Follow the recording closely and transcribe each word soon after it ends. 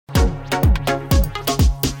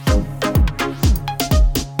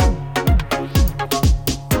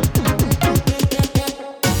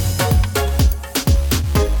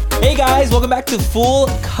welcome back to Full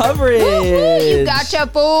Coverage. You got your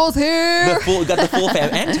fools here. Got the full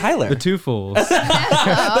fam and Tyler. The two fools.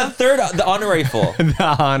 the honorary full.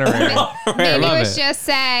 The honorary. Maybe love was it. just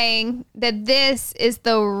saying that this is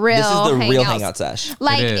the real This is the real hangout. hangout sesh.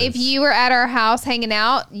 Like It is. if you were at our house hanging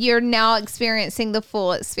out, you're now experiencing the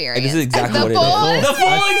full experience. This is exactly The what it full is. The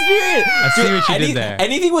full experience. I see what you did there.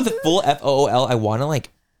 Anything with the full FOOL, I want to like,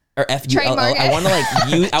 or FULL, Trademark I want to like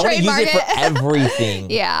use. I want to use Trademark it for it.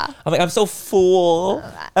 everything. Yeah. I'm like, I'm so full.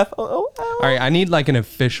 FOOL. All right, I need like an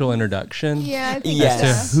official introduction. Yeah, I think Yes.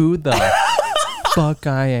 As to who the fuck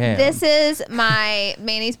I am. This is my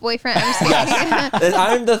Manny's boyfriend. I'm just kidding.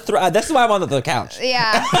 I'm the. That's why I'm on the couch.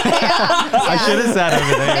 Yeah. I should have sat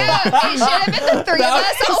over there. No, it should have been the three of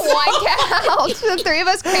us on one couch. The three of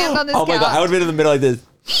us crammed on this Oh couch. my god, I would have been in the middle like this,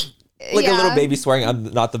 like a Yeah. little baby swearing.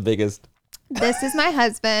 I'm not the biggest. This is my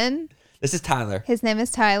husband. This is Tyler. His name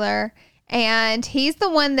is Tyler. And he's the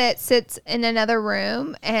one that sits in another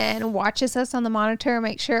room and watches us on the monitor and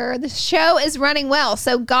make sure the show is running well.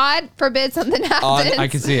 So God forbid something happens. I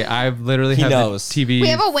can see it. I've literally He have knows. the TV We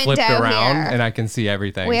have a window flipped around here. and I can see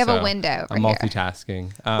everything. We have a so window I'm over here.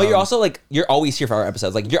 multitasking. But you're also like, you're always here for our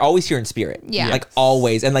episodes. Like you're always here in spirit. Yeah. Like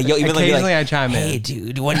always. And like you'll even like, be Occasionally like, I chime hey in.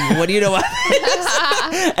 dude, what do you know about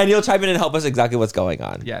this? And you'll chime in and help us exactly what's going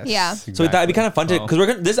on. Yes. Yeah. So we thought it'd be kind of fun to, Well,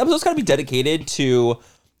 because this episode's gonna be dedicated to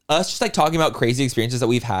us just like talking about crazy experiences that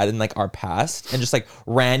we've had in like our past and just like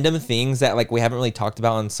random things that like we haven't really talked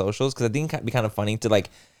about on socials, because I think it'd be kind of funny to like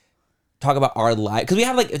talk about our life, because we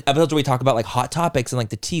have like episodes where we talk about like hot topics and like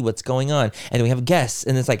the tea, what's going on, and then we have guests,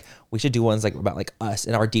 and it's like we should do ones like about like us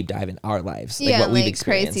and our deep dive in our lives, like yeah, what we've like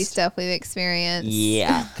experienced. crazy stuff we've experienced.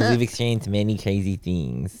 Yeah, because we've experienced many crazy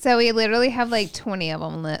things. So we literally have like 20 of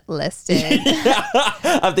them listed.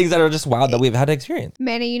 Of things that are just wild that we've had to experience.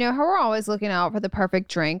 Manny, you know how we're always looking out for the perfect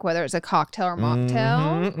drink, whether it's a cocktail or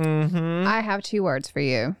mocktail? Mm-hmm. I have two words for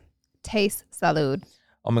you. Taste salud.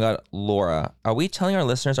 Oh my God, Laura, are we telling our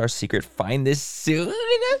listeners our secret find this soon?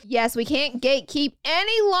 Yes, we can't gatekeep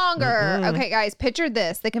any longer. Okay, guys, picture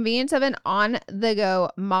this. The convenience of an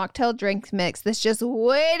on-the-go mocktail drink mix that's just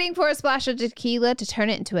waiting for a splash of tequila to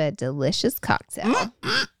turn it into a delicious cocktail.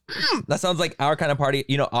 That sounds like our kind of party.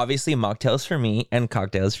 You know, obviously mocktails for me and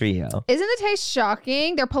cocktails for you. Isn't the taste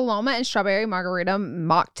shocking? Their Paloma and strawberry margarita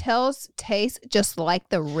mocktails taste just like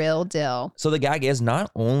the real deal. So the gag is,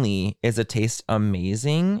 not only is the taste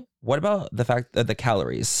amazing, what about the fact that the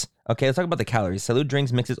calories? Okay, let's talk about the calories. Salud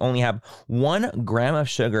drinks mixes only have 1 gram of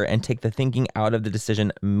sugar and take the thinking out of the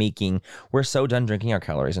decision making. We're so done drinking our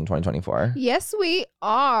calories in 2024. Yes, we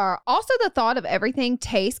are. Also, the thought of everything,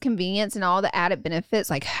 taste, convenience, and all the added benefits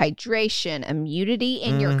like hydration, immunity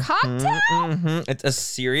in your cocktail. It's a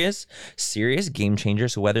serious game changer.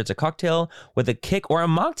 So whether it's a cocktail with a kick or a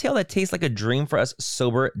mocktail that tastes like a dream for us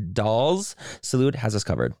sober dolls, Salud has us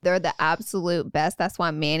covered. They're the absolute best. That's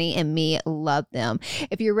why Manny and me love them.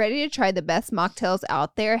 If you're ready to try the best mocktails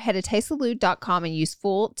out there, head to tastesalud.com and use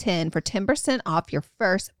full10 for 10% off your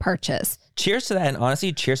first purchase. Cheers to that, and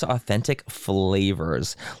honestly, cheers to authentic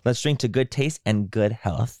flavors. Let's drink to good taste and good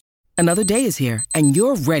health. Another day is here, and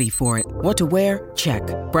you're ready for it. What to wear? Check.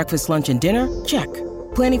 Breakfast, lunch, and dinner? Check.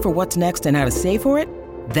 Planning for what's next and how to save for it?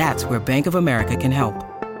 That's where Bank of America can help.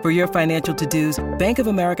 For your financial to-dos, Bank of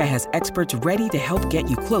America has experts ready to help get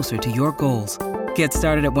you closer to your goals. Get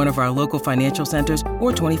started at one of our local financial centers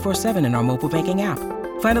or 24/7 in our mobile banking app.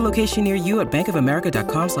 Find a location near you at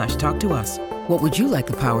bankofamerica.com/talktous. What would you like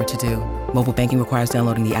the power to do? Mobile banking requires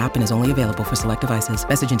downloading the app and is only available for select devices.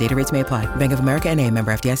 Message and data rates may apply. Bank of America N.A.,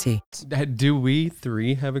 member FDIC. Do we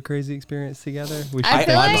three have a crazy experience together? We I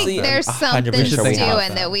feel honestly like there's 100% something sure we stewing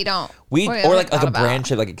have that we don't. We we or haven't like thought a about.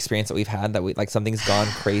 branch of like experience that we've had that we like something's gone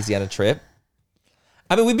crazy on a trip.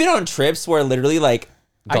 I mean, we've been on trips where literally like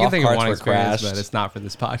I can golf think of carts one were experience, crashed. but it's not for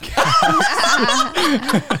this podcast.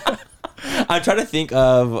 I'm trying to think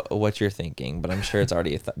of what you're thinking, but I'm sure it's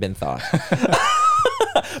already been thought.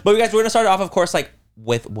 But guys, we're gonna start off, of course, like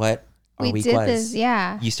with what our We week did was. this,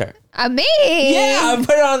 yeah. You start. Me? Yeah, I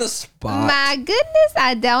put it on the spot. My goodness,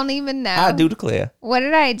 I don't even know. I do declare. What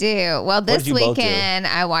did I do? Well, this did you both do? weekend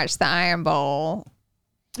I watched the Iron Bowl.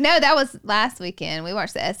 No, that was last weekend. We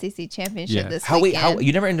watched the SEC championship Yeah. this How weekend.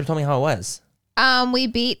 you never ended up telling me how it was. We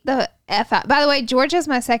beat the F out. By the way, Georgia's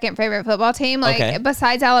my second favorite football team. Like Okay.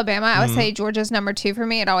 besides Alabama, I would say Georgia's number 2 for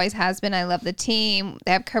me. It always has been. I love the team.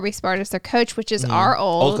 They have Kirby Smart as their coach, which is our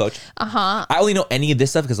Old coach. Uh-huh. I only know any of this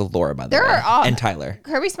stuff because of Laura, by the There way, are all- and Tyler.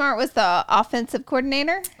 Kirby Smart was the offensive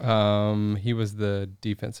coordinator. He was the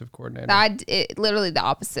defensive coordinator. Literally the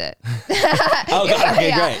opposite. Oh, God, okay,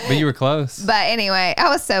 Yeah. great. But you were close. But anyway, I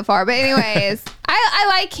was so far. But anyways, I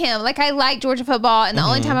like him. Like, I like Georgia football, and the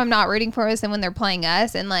only time I'm not rooting for is when they're playing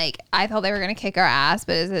us. And like, I thought they were going to kick our ass,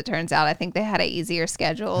 but as it turns out, I think they had an easier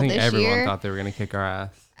schedule I think this everyone year. thought they were going to kick our ass.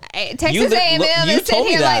 Texas A&M is sitting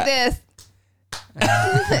here like this.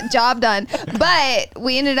 Job done. But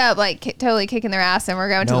we ended up like totally kicking their ass, and we're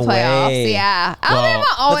going to the playoffs. Way. Yeah, Well, Alabama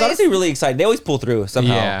always. That's honestly really exciting. They always pull through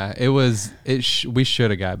somehow. Yeah, it was. We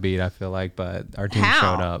should have got beat. I feel like, but our team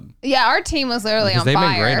How? showed up. Yeah, our team was literally Because on they've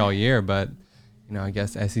fire. been great all year, but I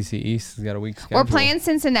guess SEC East has got a weak schedule. We're playing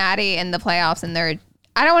Cincinnati in the playoffs, and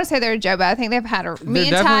I don't want to say they're a joke, but I think they've had a.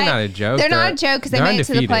 They're definitely not a joke. They're not a joke because they they're made it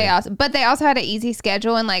to the undefeated. playoffs, but they also had an easy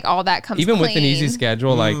schedule, and like all that comes Even clean. with an easy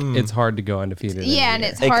schedule, like it's hard to go undefeated. Yeah, and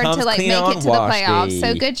every it's year. It hard comes to like clean make on it to the wash playoffs.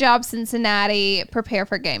 So day. good job, Cincinnati. Prepare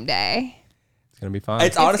for game day. It's gonna be fun. It's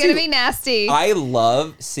It's honestly gonna be nasty. I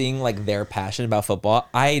love seeing like their passion about football.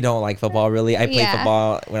 I don't like football really. I played Yeah.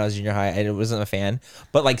 football when I was junior high and I wasn't a fan.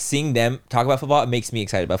 But like seeing them talk about football, it makes me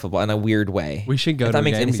excited about football in a weird way. We should go If to that a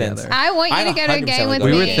makes game any sense. together. I want you I to go to a 100% game would with go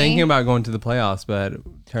me. We to were thinking about going to the playoffs, but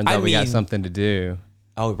turns I out we got mean- something to do.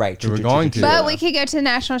 Oh right, true, We were true, going true, to. true. But we could go to the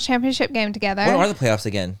national championship game together. When are the playoffs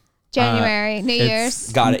again? January, New It's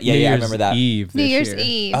Year's. Got it. Yeah, New yeah, I Year's remember that. Eve New this Year's year.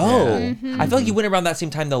 Eve. Oh, I feel like you went around that same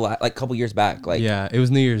time like a couple years back. Like Yeah, it was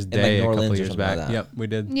New Year's like, Day New a couple Orleans or years something back. like that. Yep, we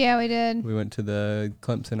did. Yeah, we did. We went to the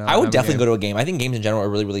Clemson. I would definitely go to a game. I think games in general are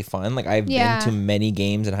really, really fun. Like I've Yeah. been to many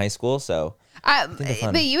games in high school, so they're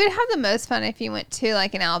fun. But you would have the most fun if you went to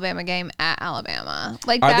like an Alabama game at Alabama.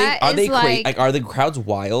 Like are that they is like, like are the crowds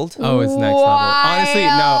wild? Oh, it's next level. Honestly,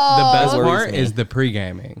 no. The best Wild. part Worries me. is the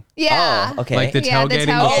pre-gaming. yeah. Oh, okay. Like the Yeah,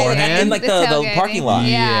 tailgating Oh, beforehand. and like the tailgating. parking lot.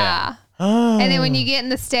 Yeah. Yeah. And then when you get in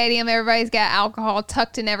the stadium, everybody's got alcohol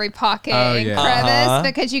tucked in every pocket Oh, and yeah. crevice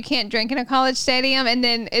because you can't drink in a college stadium. And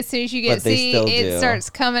then as soon as you get But they seat, still it do.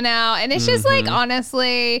 starts coming out. And it's just like,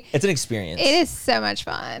 honestly, It's an experience. it is so much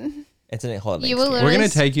fun. It's a whole other You will experience. We're gonna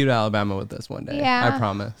Literally- take you to Alabama with us one day. Yeah. I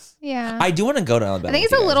promise. Yeah. I do want to go to Alabama. I think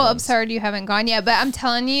it's with a you guys little once. absurd you haven't gone yet, but I'm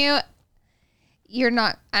telling you, you're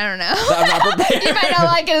not, I don't know. I'm not prepared. You might not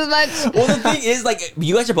like it as much. Well, the thing is, like,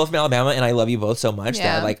 you guys are both from Alabama, and I love you both so much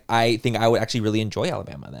Yeah. that, like, I think I would actually really enjoy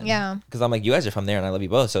Alabama then. Yeah. Because I'm like, you guys are from there, and I love you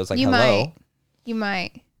both, so it's like, You hello. might. You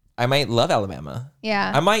might. I might love Alabama.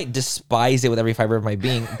 Yeah. I might despise it with every fiber of my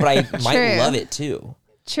being, but I might True. love it too.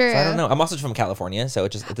 True. So I don't know. I'm also from California, so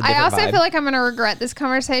it's a different I also vibe. feel like I'm going to regret this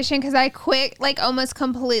conversation because I almost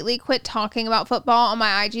completely quit talking about football on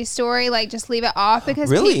my IG story. Like, just leave it off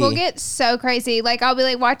because Really? people get so crazy. Like, I'll be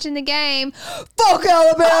like watching the game. Fuck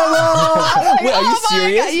Alabama. Wait, are you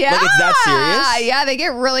serious? God. Yeah. Like, it's that serious? Yeah, they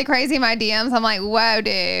get really crazy in my DMs. I'm like, whoa,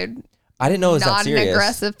 dude. I didn't know it was that Not an serious.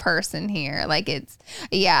 aggressive person here. Like it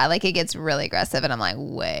gets really aggressive, and I'm like,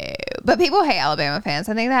 whoa. But people hate Alabama fans.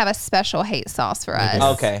 I think they have a special hate sauce for us.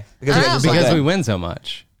 Okay. Because, you guys are so Because good. we win so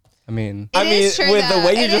much. I mean, It I mean, is true, with the though.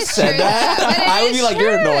 way you It just is said true, that, though. But it I would is be like,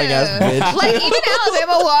 you're an annoying ass true. bitch. Like even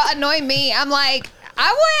Alabama will annoy me. I'm like,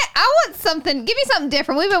 I want something. Give me something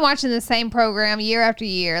different. We've been watching the same program year after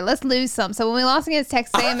year. Let's lose some. So when we lost against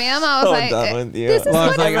Texas A&M, I was so like, done with you. this is well, what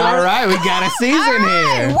it's like, it's all right, we got a season All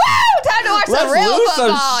right, here. woo! Time to watch Let's some real lose some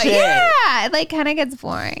football. shit. Yeah, it like kind of gets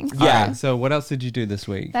boring. Yeah. All right, so what else did you do this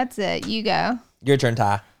week? That's it. You go. Your turn,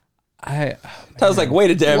 Ty. I I was like, wait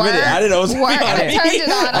a damn minute. I didn't know it was Work. going to be on I me. turned it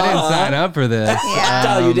on. I didn't sign up for this. Yeah.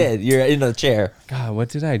 Tyler, you did. You're in the chair. God, what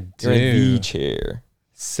did I do? You're in the chair.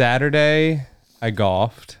 Saturday, I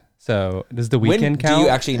golfed. So does the When weekend do count? you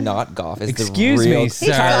actually not golf? Is Excuse the real... me, He's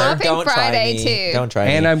sir. golfing Don't Friday, try me. too. Don't try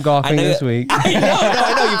me. And I'm golfing I know- this week. I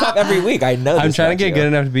know. You golf every week. I know. I'm this trying to about get you. good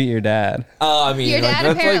enough to beat your dad. Oh, I mean, Your dad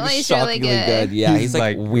that's apparently is really shockingly good. Yeah, He's he's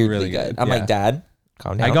like like weirdly really good. good, I'm yeah. like, Dad,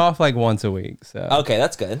 calm down. I golf like once a week. So Okay,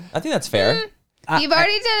 that's good. I think that's fair. You've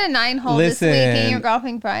already done a 9-hole this week, and Listen, you're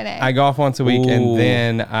golfing Friday. I golf once a week, Ooh. and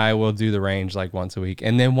then I will do the range like once a week.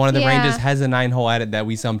 And then one of the Yeah. ranges has a 9-hole at it that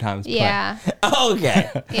we sometimes play. yeah, Okay.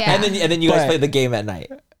 Yeah. And then you guys But- play the game at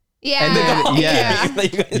night. yeah, And then- yeah. You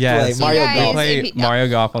guys Yes, play Mario guys- we Golf. play if you- Mario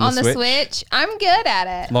Golf on, On the the Switch. Switch, I'm good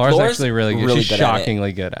at it. Laura's Laura's actually really good. really She's good at it.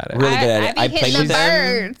 shockingly good at it. Really good at it. I I be played hitting with the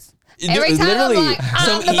them. birds. Every time I'm like, I'm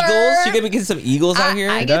some the eagles. bird. You get some eagles out here.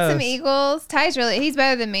 I It get some does. eagles. He's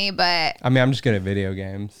better than me, but I mean, I'm just good at video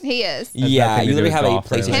games. he is. yeah, nothing to you do literally with have a golf,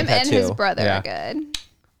 really. PlayStation Him and his tattoo. brother Yeah. are good.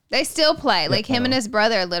 They still play. Like him and his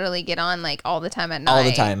brother literally get on like all the time at night. All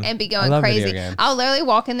the time. And be I going love video crazy. games. I'll literally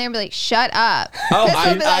walk in there and be like, shut up. Oh,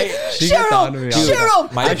 Crystal will be like, She shoot gets on him! to me Shoot all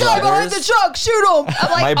him! My The guy behind the brothers- truck, shoot him!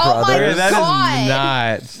 I'm like, My oh my brothers- That god.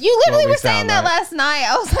 is not. You literally what we were saying sound that like. last night.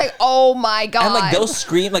 I was like, oh my god. And like they'll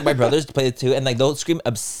scream, like my brothers play it too, and like they'll scream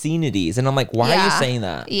obscenities, and I'm like, why are you Yeah. saying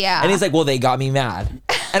that? Yeah. And he's like, well, they got me mad.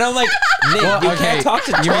 And I'm like, Nick, you can't talk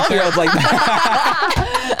to 12-year-olds like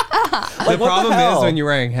that. The problem is when you're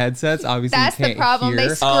wearing headsets, obviously That's you can't the problem. hear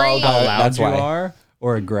They scream. how loud That's you why. are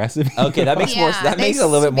or aggressive. Okay, that makes more. That they makes a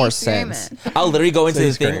little bit more be screaming. sense. I'll literally go into They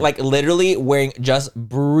this thing scream. like literally wearing just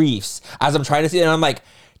briefs as I'm trying to see it, and I'm like,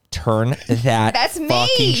 turn that. That's me.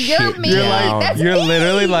 fucking You're shit me. You're down. like That's you're me.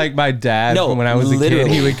 literally like my dad No, when I was a kid. literally.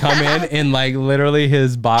 He would come in like literally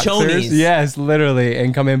his boxers. Chonies. Yes, literally,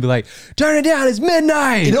 and come in and be like, "Turn it down, it's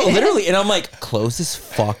midnight." You know, literally, and I'm like, close this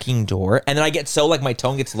fucking door, and then I get so like my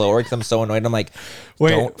tone gets lower because I'm so annoyed. I'm like, Wait,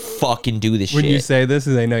 don't fucking do this when shit. you say this,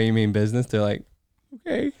 and they know you mean business, they're like,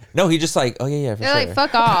 "Okay." No, he just like, oh yeah, for They're sure. like,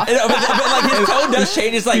 fuck off. but like his tone does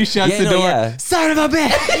change. It's like He shuts the door. Yeah. Son of a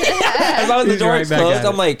bitch. As long as the He's door right is back closed, at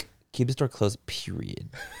I'm it. like, keep this door closed. Period.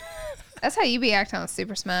 That's how you be acting on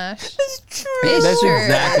Super Smash. It's true. That's true.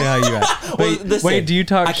 exactly how you act. Well, Wait, listen, wait, do you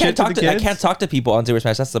talk I can't shit talk to the to. I kids? can't talk to people on Super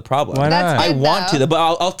Smash. That's the problem. Why That's not? I good, want to, though. but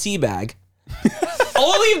I'll teabag.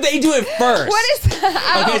 Only if they do it first. What is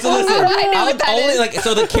that? Okay, so listen. I know what that only is. like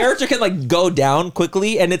so the character can like go down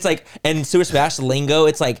quickly, and it's like and Super Smash lingo,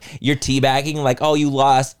 it's like you're teabagging, like oh you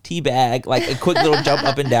lost, teabag, like a quick little jump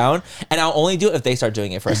up and down, and I'll only do it if they start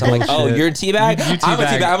doing it first. I'm like, oh Bullshit. you're a teabag, You I'm a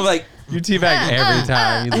teabag. teabag. I'm like. You teabag every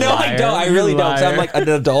time. You No, liar. I don't. I You really don't. 'Cause I'm liar. like an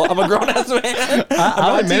adult. I'm a grown ass man.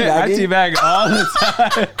 I'll admit it. I teabag all the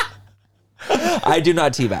time. I do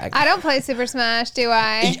not teabag. I don't play Super Smash, do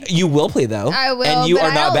I? You will play though. I will. and you but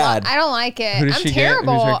are I not don't bad. I don't like it. Who does I'm she get?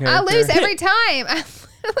 terrible. Who's your I lose character? every time. I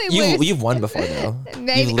literally lose. You've won before though.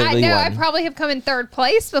 Maybe You've I literally know. won. I probably have come in third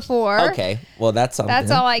place before. Okay, well that's something.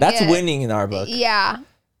 That's all I That's get. winning in our book. Yeah.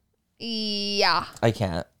 Yeah. I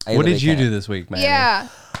can't. I What literally did you can't. do this week, man? Yeah.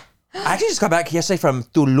 I actually just got back yesterday from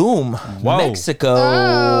Tulum, Whoa. Mexico.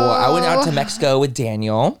 Oh. I went out to Mexico with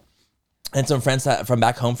Daniel and some friends from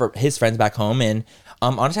back home, for his friends back home, and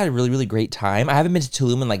honestly, I had a really, really great time. I haven't been to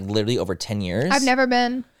Tulum in like literally over 10 years. I've never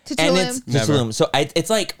been to And Tulum. it's to Never. Tulum. So it's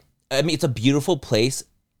like, I mean, it's a beautiful place.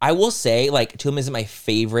 I will say, like, Tulum isn't my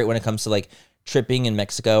favorite when it comes to like tripping in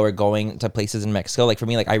Mexico or going to places in Mexico. Like for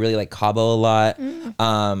me, like I really like Cabo a lot.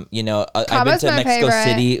 You know, I've been Cabo's to my Mexico favorite.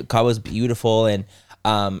 City. Cabo's beautiful, and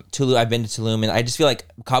Tulum. I've been to Tulum, and I just feel like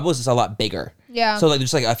Cabo's just a lot bigger. Yeah. So like,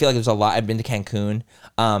 there's like I feel like there's a lot. I've been to Cancun.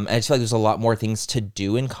 And I just feel like there's a lot more things to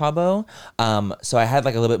do in Cabo. So I had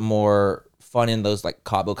like a little bit more fun in those like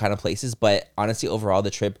Cabo kind of places. But honestly, overall,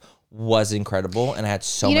 the trip was incredible, and I had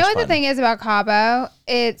so You much know what fun. the thing is about Cabo?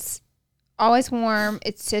 It's always warm.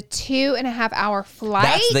 It's a 2.5 hour flight.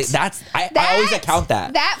 I always account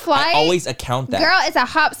that. That flight. I always account that. Girl, it's a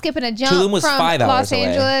hop, skip, and a jump Tulum was from 5 hours Los away.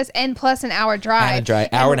 Angeles and plus an hour drive.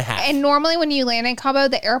 Hour and a half. And normally when you land in Cabo,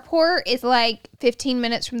 the airport is like 15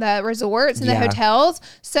 minutes from the resorts and the Yeah. hotels.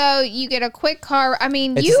 So you get a quick car. I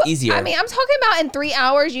mean, It's just easier. I mean, I'm talking about in 3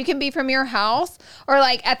 hours, you can be from your house or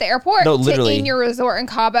like at the airport No, to literally. in your resort in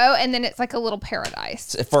Cabo. And then it's like a little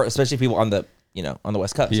paradise. For especially people on the on the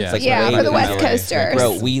West Coast. Yeah. It's like Yeah, way for the easier. West Coasters.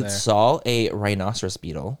 Bro, we There. saw a rhinoceros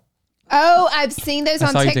beetle, Oh, I've seen those I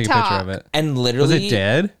on saw you TikTok. take a picture of it. and Was literally it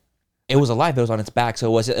dead? It was alive. It was on its back, so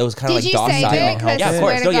it was kind of Did like you docile. save it? 'Cause Yeah, of I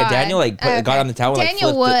course. swear No, to yeah. God. Daniel Okay. got on the towel, and, like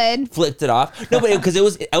Daniel would. flipped it off. No, but because it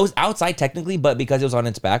was outside technically, but because it was on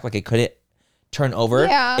its back, like it couldn't turn over.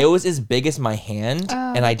 Yeah. It was as big as my hand,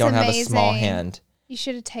 Oh, and I that's don't have a small amazing. hand. You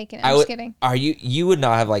should have taken it. I I'm would. just kidding. Are you would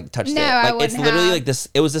not have like touched No, it. I Like it's wouldn't literally have. like this.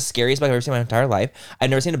 It was the scariest bug I've ever seen in my entire life. I've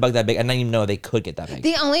never seen a bug that big. I didn't even know they could get that big.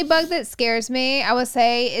 The only bug that scares me, I would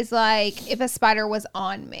say, is like if a spider was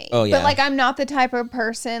on me. Oh, yeah. But like I'm not the type of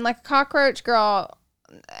person like a cockroach girl.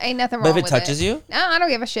 Ain't nothing wrong But if it with touches you? no, I don't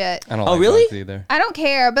give a shit. I don't Oh, like really? bugs either. I don't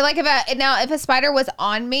care. But like if a spider was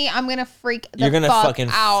on me, I'm gonna freak the You're gonna fuck fucking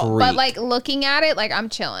out. freak. But like looking at it, like I'm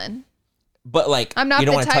chilling. But like I'm not you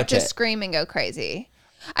don't the want to type touch to it. scream and go crazy.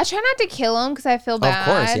 I try not to kill them because I feel Of bad,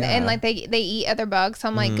 course, yeah. and like they eat other bugs. So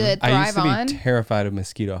I'm like, good, I thrive used to on. be terrified of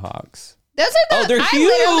mosquito hawks. Those are the. Oh, they're I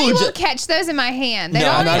literally huge. will catch those in my hand. They No,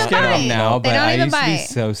 don't I'm I'm even not scared bite. of them now, They but don't I even used to be bite.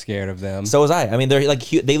 so scared of them. So was I. I mean, they're like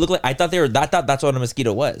they look like. I thought that's what a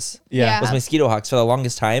mosquito was. Yeah. Was mosquito hawks for the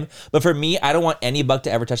longest time. But for me, I don't want any bug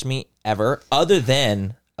to ever touch me ever, other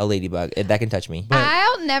than a ladybug that can touch me.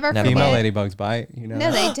 I'll never Never Female forget. ladybugs bite, you know?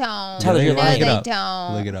 No, they don't. Tyler, you're no, lying. they Look it up.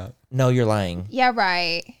 don't. Look it up. No, you're lying. Yeah,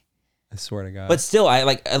 right. I swear to God. But still, I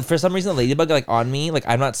like for some reason the ladybug like on me. Like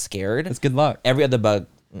I'm not scared. it's good luck. Every other bug.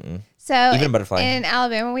 So Even a butterfly. in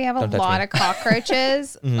Alabama, we have a Don't touch lot me. of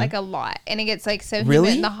cockroaches, like a lot, and it gets like so Really?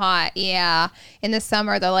 humid in the hot. Yeah, in the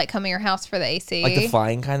summer they'll like come in your house for the AC. Like the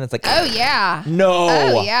flying kind that's like. Oh yeah. No.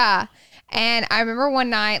 Oh yeah. And I remember one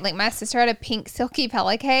night, like my sister had a pink silky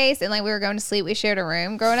pillowcase, and like we were going to sleep. We shared a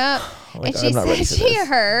room growing up, my and God, she I'm not ready said for she this.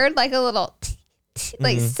 heard like a little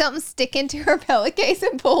like something sticking to her pellet case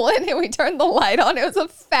and pulling, and we turned the light on. It was a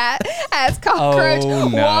fat ass cockroach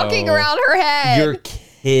walking around her head. You're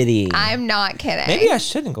kidding. I'm not kidding. Maybe I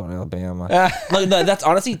shouldn't go to Alabama. Like, no, that's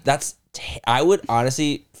honestly, I would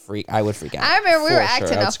honestly freak out. I remember we were For acting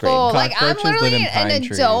sure. a That's great. fool. Like, I'm Cockroaches live literally in an pine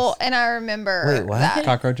adult, trees. and I remember Wait, what? that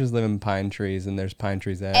Cockroaches live in pine trees, and there's pine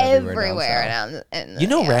trees everywhere. down You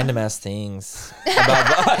know random ass things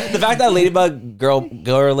about the fact that girl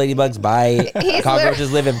ladybugs bite,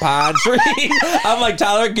 cockroaches live in pine trees. I'm like,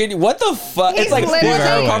 Tyler, what the fuck? He's It's like literally- we're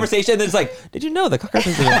having a conversation, and it's like, did you know that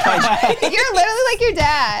cockroaches live in pine trees? You're literally like your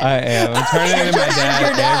dad. I am. I'm turning into my Your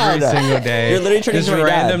dad every dad. single day. You're literally turning Just into my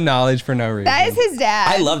dad. random knowledge for no reason. That is his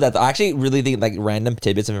dad. I love that. Though. I actually really think like random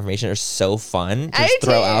tidbits of information are so fun to I just do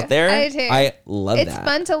throw too. out there. I do too. I love It's that.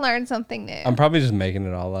 fun to learn something new. I'm probably just making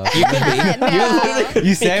it all up. No,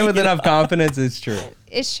 You say it with enough confidence, it's true.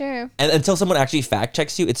 it's true. And until someone actually fact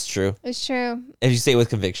checks you, it's true. It's true. If you say it with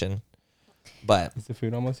conviction. But Is the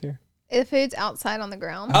food almost here? The food's outside on the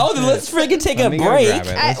ground. then let's freaking take a Let me go break. grab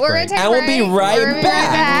it. Let's We're gonna break. take a I will break. be right We're gonna be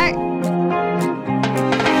back. back.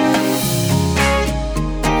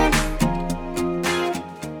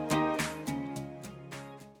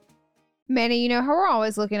 Manny, you know how we're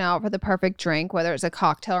always looking out for the perfect drink, whether it's a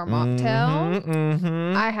cocktail or mocktail?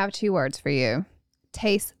 Mm-hmm. I have 2 words for you.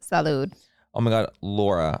 Taste salud. Oh my God,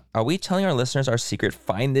 Laura, are we telling our listeners our secret?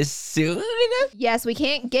 Find this soon. Yes, we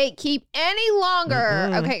can't gatekeep any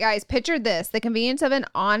longer. Okay, guys, picture this. The convenience of an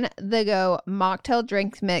on-the-go mocktail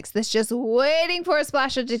drink mix that's just waiting for a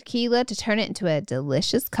splash of tequila to turn it into a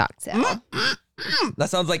delicious cocktail. That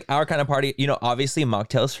sounds like our kind of party. You know, obviously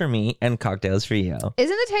mocktails for me and cocktails for you.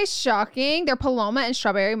 Isn't the taste shocking? Their Paloma and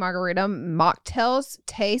strawberry margarita mocktails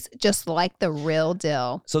taste just like the real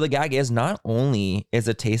deal. So the gag is not only is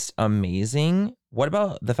the taste amazing, what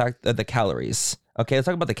about the fact that the calories? Okay, let's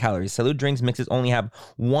talk about the calories. Salud drinks mixes only have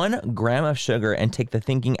 1 gram of sugar and take the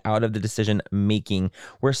thinking out of the decision making.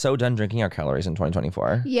 We're so done drinking our calories in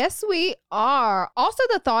 2024. Yes, we are. Also,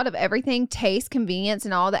 the thought of everything, taste, convenience,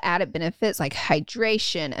 and all the added benefits like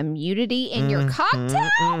hydration, immunity in your cocktail.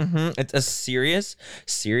 It's a serious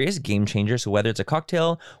game changer. So whether it's a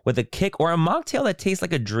cocktail with a kick or a mocktail that tastes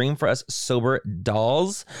like a dream for us sober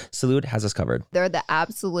dolls, Salud has us covered. They're the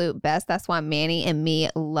absolute best. That's why Manny and me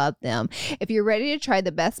love them. If you're ready to try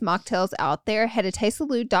the best mocktails out there, head to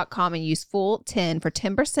tastesalud.com and use full10 for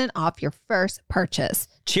 10% off your first purchase.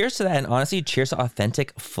 Cheers to that, and honestly, cheers to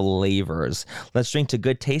authentic flavors. Let's drink to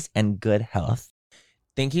good taste and good health.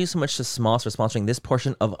 Thank you so much to Smalls for sponsoring this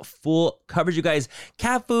portion of full coverage, you guys.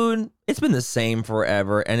 Cat food, it's been the same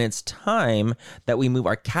forever, and it's time that we move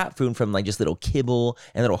our cat food from like just little kibble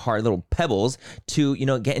and little hard little pebbles to, you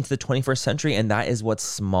know, get into the 21st century, and that is what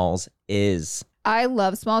Smalls is. I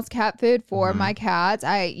love Smalls cat food for my cats.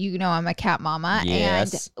 I'm a cat mama.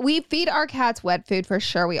 Yes. And we feed our cats wet food for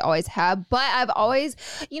sure. We always have. But I've always,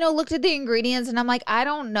 looked at the ingredients and I'm like, I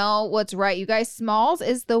don't know what's right. You guys, Smalls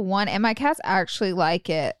is the one. And my cats actually like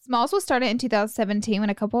it. Smalls was started in 2017 when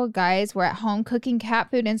a couple of guys were at home cooking cat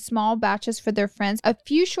food in small batches for their friends. A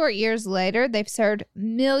few short years later, they've served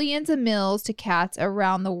millions of meals to cats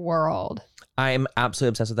around the world. I'm absolutely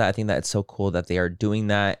obsessed with that. I think that it's so cool that they are doing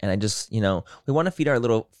that. And I just, we want to feed our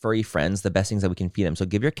little furry friends the best things that we can feed them. So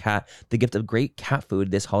give your cat the gift of great cat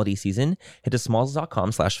food this holiday season. Head to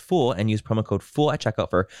smalls.com/fool and use promo code FOOL at checkout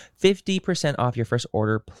for 50% off your first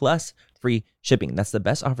order plus free shipping. That's the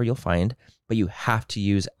best offer you'll find, but you have to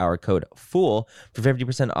use our code FOOL for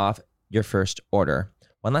 50% off your first order.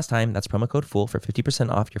 One last time, that's promo code FOOL for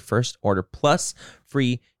 50% off your first order plus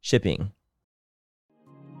free shipping.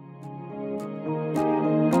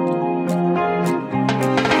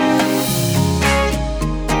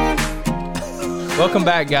 Welcome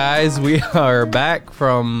back, guys. We are back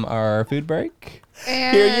from our food break.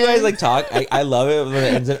 And Hearing you guys talk, I love it when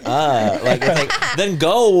it ends in like it's like then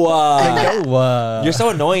go. You're so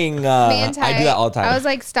annoying. me and Ty, I do that all the time. I was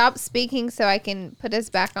like, stop speaking so I can put us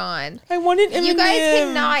back on. I wanted M&M. You guys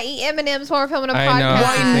cannot eat M&Ms while we're filming a I know. podcast.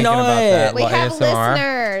 Why Thinking not? about that. We Well, have ASMR.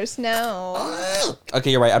 listeners. No.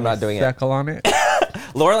 Okay, you're right. I'm not doing it. Suckle on it.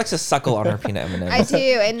 Laura likes to suckle on her peanut M&Ms. I do.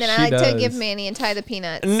 And then She I like to does. give Manny and Ty the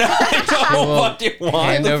peanuts. No, I don't will fucking want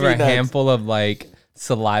Hand the over a peanuts. handful of like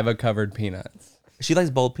saliva-covered peanuts. She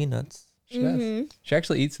likes boiled peanuts. She does. She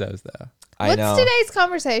actually eats those though. I What's know. today's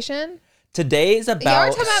conversation? Today is about. Y'all are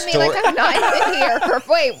talking about me like I'm not even here.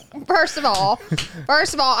 Wait, first of all,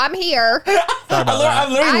 I'm here. I'm literally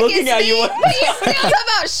I looking can at you. speak, but you still talk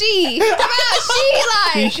about she. Talk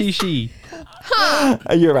about she, like, She. huh?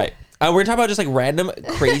 You're right. We're talking about just like random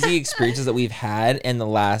crazy experiences that we've had in the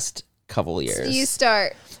last couple of years. You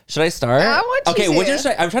start. Should I start? I want you okay, to. which one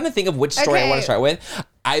should I'm trying to think of which story I want Okay. to start with.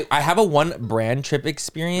 I have a one brand trip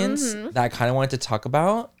experience that I kind of wanted to talk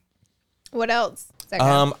about. What else?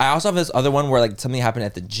 Second. I also have this other one where like something happened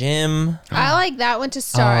at the gym. I like that one to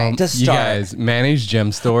start. To You start. guys, Manny's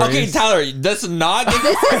gym stories. Okay, Tyler, let's not get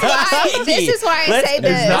this is why I say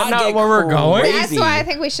this. Is that not where we're going? That's why I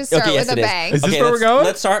think we should start with a bang. Is this where we're going?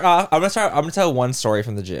 Let's start off. I'm gonna tell one story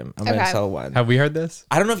from the gym. I'm gonna Okay. tell one. Have we heard this?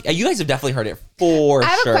 I don't know if you guys have definitely heard it for I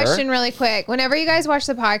have sure. a question really quick. Whenever you guys watch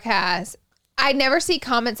the podcast, I never see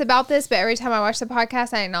comments about this, but every time I watch the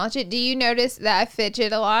podcast, I acknowledge it. Do you notice that I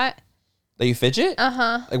fidget a lot? That you fidget?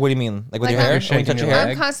 Uh-huh. Like what do you mean? Like with Like your hair? I'm When you touch shaking your your hair?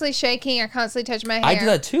 leg. I'm constantly shaking. I constantly touch my hair. I do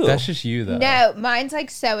that too. That's just you, though. No, mine's like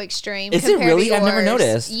so extreme. Is it compared to really? I've never yours.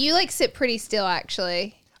 noticed. You like sit pretty still,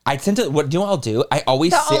 actually. I tend to. What do you know what I'll do? I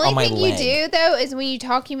always The sit on my only thing leg. you do though is when you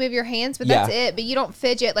talk, you move your hands, but that's it. But you don't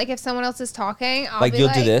fidget. Like if someone else is talking, I'll Like, be you'll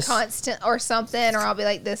like do this? constant or something, or I'll be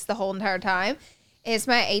like this the whole entire time. It's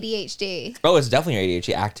my ADHD Oh, it's definitely your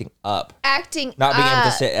ADHD acting up, acting. not being able to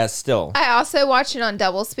up. sit as still. I also watch it on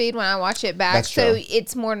double speed when I watch it back, That's so true.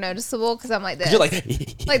 it's more noticeable because I'm like this, You're like,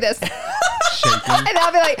 like this, Shaking. and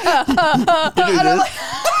I'll be like, and I'm like,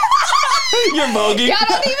 you're voguing. y'all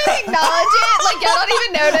don't even acknowledge it. Like y'all don't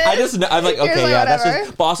even notice. I just, I'm like, You're okay, like, yeah, that's whatever.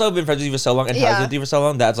 just. But also, I've been friends with you for so long and Yeah. has with you for so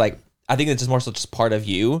long. That's like, I think it's just more so just part of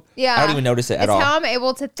you. Yeah. I don't even notice it at it's all. how I'm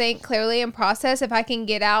able to think clearly and process. If I can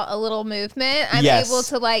get out a little movement, I'm Yes. able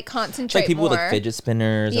to like It's concentrate like people more. with like fidget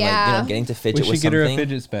spinners and like Yeah. getting to We fidget should with get her a something.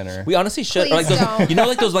 fidget spinner. We honestly should. Or like Please those, don't. you know,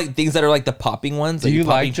 like those like things that are like the popping ones. Do that you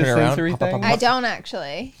pop, like turn the around, sensory pop, pop, thing? pop, I pop. don't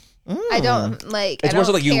actually. I don't like. It's I more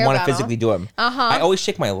so don't like you care want to about physically do them. Uh-huh. I always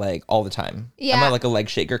shake my leg all the time. Yeah. I'm like a leg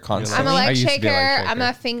shaker I'm constantly. a leg I used to shaker. be a leg shaker. I'm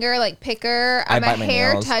a finger like picker. I I'm a bite my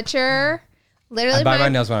hair nails. toucher. Literally, I bite my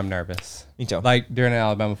nails when I'm nervous. Me too. Like during an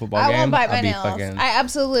Alabama football I game, won't bite I'll my be nails. fucking. I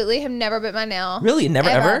absolutely have never bit my nail. Really? Never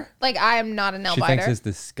ever? Like I am not a nail She biter. thinks it's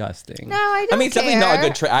disgusting. No, I don't. I mean, it's definitely not a care.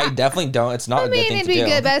 good trick. I definitely don't. It's not I a good mean, thing it'd to be do.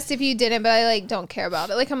 good best if you didn't, but I like don't care about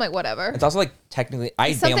it. Like I'm like whatever. It's also like technically,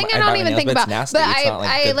 I Something damn, I don't bite my even nails, think but about. It's nasty. But It's not like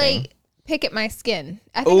a I good like thing. pick at my skin.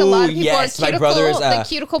 I think a lot of people yes, are my cuticle, brother's the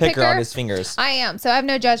cuticle picker picker. on his fingers. I am, so I have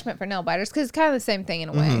no judgment for nail biters because it's kind of the same thing in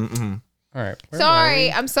a way. Mm-hmm. All right. where Sorry, were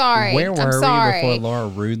we? I'm sorry. Where were I'm we sorry. before Laura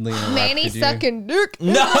rudely interrupted Manny you? sucking dick.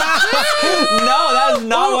 No, no, that is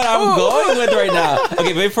not what I'm going with right now.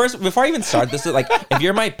 Okay, but first, before I even start, this is like, if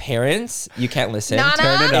you're my parents, you can't listen. Nana,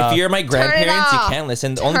 Turn it up. If you're my grandparents, you off. can't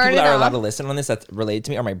listen. The only Turn people that it are allowed off. to listen on this that's related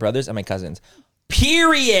to me are my brothers and my cousins.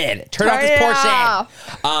 Period. Turn off Turn this it portion.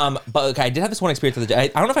 off. But okay, I did have this one experience with the gym. I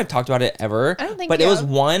don't know if I've talked about it ever. I don't think but you it was have.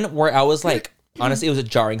 one where I was like, honestly, it was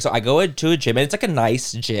jarring. So I go to a gym and it's like a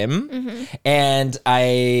nice gym, Mm-hmm. and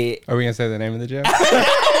I Are we gonna say the name of the gym?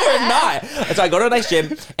 we're not. And so I go to a nice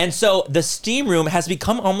gym, and so the steam room has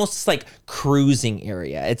become almost this like cruising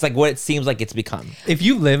area. It's like what it seems like it's become. If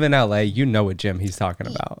you live in LA, you know what gym he's talking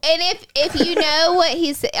about. And if you know what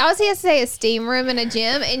he's, all he has to say is steam room in a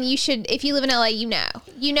gym, and you should, if you live in LA, you know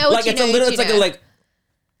what Like you it's know. a little. what It's you like know. a like.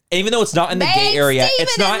 Even though it's not in the gay Make area, Steven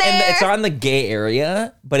it's not in in the, it's there. not in the gay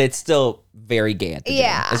area, but it's still very gay at the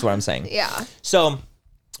Yeah. gym. Is what I'm saying. Yeah. So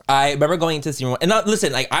I remember going into the steam room, and not,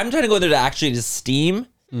 listen, like I'm trying to go there to actually just steam,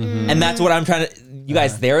 and that's what I'm trying to. You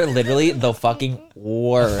guys, they're literally the fucking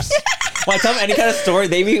worst. When I tell them any kind of story,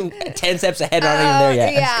 they be 10 steps ahead, not even there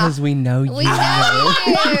yet. Yeah. Because we know you. We know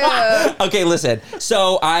you. Okay, listen.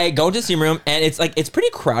 So I go into the steam room, and it's like it's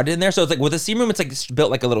pretty crowded in there. So it's like with the steam room, it's like it's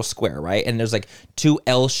built like a little square, right? And there's like two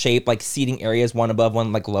L-shaped like seating areas, one above,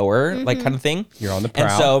 one like lower, like kind of thing. You're on the And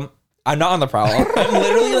prowl. so I'm not on the prowl. I'm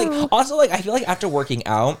literally like, also like I feel like after working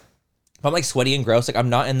out, if I'm like sweaty and gross, like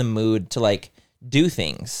I'm not in the mood to like do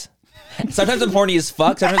things. Sometimes I'm horny as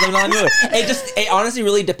fuck. Sometimes I'm not in the mood. It honestly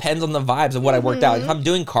really depends on the vibes of what I worked out. If I'm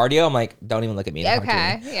doing cardio, I'm like, don't even look at me. Don't talk to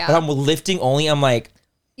Okay, me. yeah. If I'm lifting only, I'm like,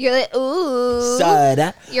 You're like, ooh.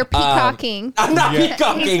 Sud. You're peacocking. I'm not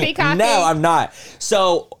peacocking. He's peacocking. No, I'm not.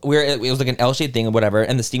 So it was like an L-shaped thing or whatever,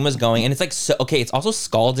 and the steam was going, and it's like so okay. It's also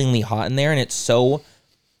scaldingly hot in there, and it's so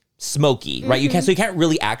smoky, right? You can't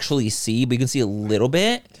really actually see, but you can see a little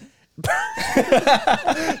bit.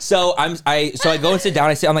 So I go and sit down.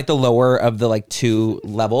 I sit on like the lower of the like two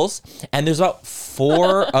levels, and there's about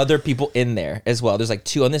 4 other people in there as well. There's like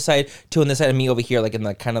 2 on this side, 2 on this side, and me over here, like in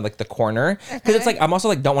the kind of like the corner. Because it's like I'm also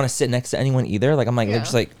like don't want to sit next to anyone either. Like I'm like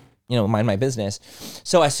just like mind my business.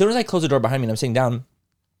 So as soon as I close the door behind me and I'm sitting down,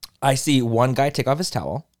 I see one guy take off his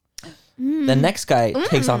towel. The next guy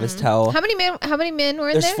takes off his towel. How many men were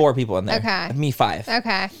in There's there? 4 people in there. Okay. Me 5.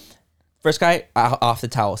 Okay. First guy off the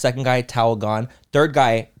towel. Second guy, towel gone. Third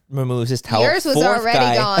guy removes his towel. Yours was Fourth already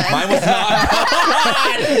guy, gone. Mine was not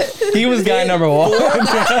gone. He was guy number one.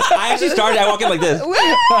 I actually started. I walk in like this, Woo!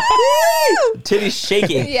 titties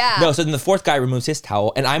shaking. Yeah. No. So then the fourth guy removes his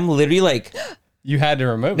towel, and I'm literally like, You had to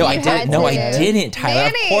remove no, it. I had didn't. No, to. I didn't, Tyler.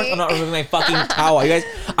 Of Manny. course, I'm not removing my fucking towel. You guys,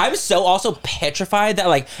 I'm so also petrified that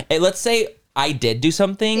like, let's say I did do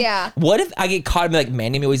something. Yeah. What if I get caught and be like,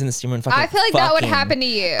 Mandy, I'm always in the steam room and fucking. I feel like that would fucking." happen to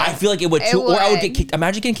you. I feel like it would It too, or I would would. get kicked.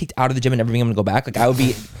 Imagine getting kicked out of the gym and never being able to go back. Like I would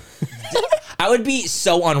be, I would be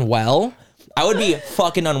so unwell. I would be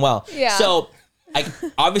fucking unwell. Yeah. So,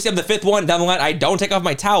 obviously I'm the fifth one down the line. I don't take off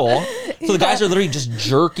my towel, so the guys are literally just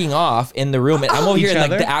jerking off in the room, and I'm over here in like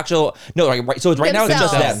other? the actual right. So it's right now it's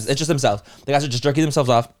just them. Themselves. It's just themselves. The guys are just jerking themselves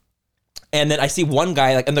off. And then I see one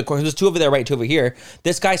guy, like, in the corner, there's two over there, right, two over here.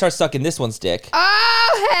 This guy starts sucking this one's dick.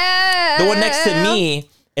 Oh, hell. The one next to me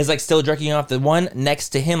is, like, still jerking off. The one next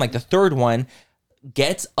to him, like, the third one,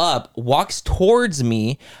 gets up, walks towards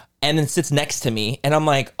me, and then sits next to me. And I'm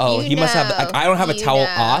like, oh, You he must have, know. like, I don't have a You towel know.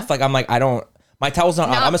 off. Like, I'm like, my towel's not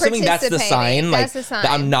off. Not I'm assuming that's the participating. sign, like, That's the sign. that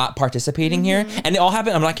I'm not participating here. And it all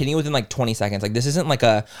happened, I'm not kidding you, within, like, 20 seconds. Like, this isn't, like,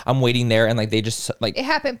 I'm waiting there, and, like, they just, like, It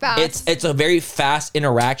happened fast. it's a very fast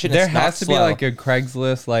interaction. There It's not has to be slow. like a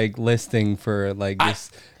Craigslist like listing for like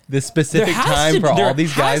this specific There has time to- for there all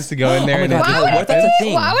these guys has- to go in there Oh my and God, they Tyler, just what if that's a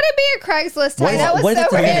thing? Why would it be a Craigslist What tag? is- That was what is so it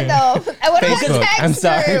thing? random. I would have Facebook. text I'm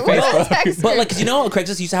sorry, group. What Facebook. a text But group. like, 'cause you know,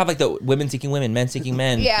 Craigslist used to have like the women seeking women, men seeking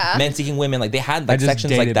men, Yeah. men seeking women. Like they had I like just sections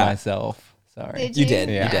dated like that. myself. Sorry. Did You did.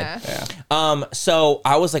 Yeah. You did. Yeah. So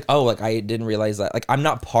I was like, oh, like I didn't realize that. Like I'm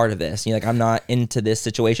not part of this. You know, like I'm not into this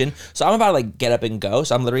situation. So I'm about to like get up and go.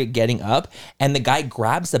 So I'm literally getting up, and the guy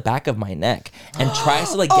grabs the back of my neck and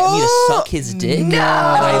tries to like get me to suck his dick. no. And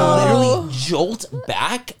I literally jolt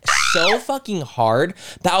back so fucking hard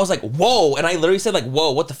that I was like, whoa. And I literally said like,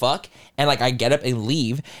 whoa, what the fuck? And like I get up and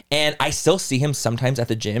leave, and I still see him sometimes at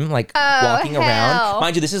the gym, like walking hell. around.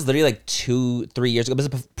 Mind you, this is literally like 2-3 years ago. This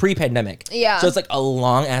is pre-pandemic. Yeah. So it's like a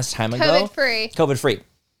long ass time ago. COVID free.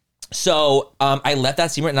 So I left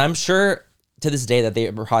that steamer, and I'm sure to this day that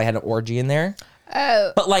they probably had an orgy in there.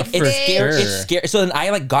 Oh. But like For it's scary. sure. It's scary. So then I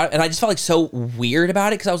like got, and I just felt like so weird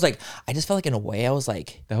about it because I was like, I just felt like in a way I was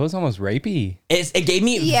like, That was almost rapey. it gave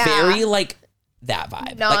me Yeah. very like that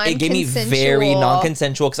vibe. Like it gave me very Non-consensual.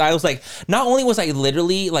 non-consensual because I was like, not only was I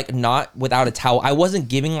literally like not without a towel, I wasn't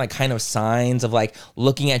giving like kind of signs of like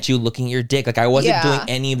looking at you, looking at your dick. Like I wasn't Yeah. doing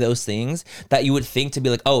any of those things that you would think to be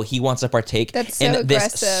like, oh, he wants to partake That's so in this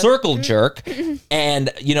aggressive. circle jerk, and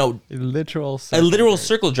you know. A literal A literal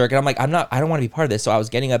circle jerk, and I'm like, I don't want to be part of this. So I was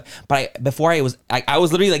getting up, but before I was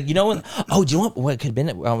literally like, you know, when, oh, do you know what could have been?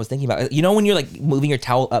 I was thinking about, you know, when you're like moving your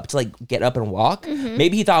towel up to like get up and walk.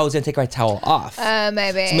 Maybe he thought I was gonna take my towel off.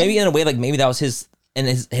 Maybe. So maybe in a way, like maybe that was his in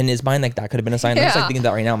his mind, like that could have been a sign. I'm just like Yeah. thinking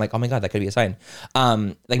that right now. I'm like, oh my god, that could be a sign.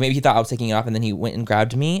 Like maybe he thought I was taking it off, and then he went and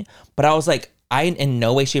grabbed me. But I was like, I in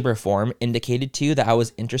no way, shape, or form indicated to you that I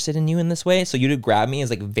was interested in you in this way. So you to grab me is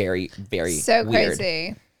like very, very so weird.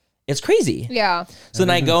 crazy. It's crazy. Yeah. So then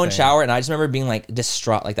I is go and insane. shower, and I just remember being like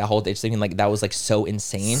distraught like that whole day, just thinking like that was like so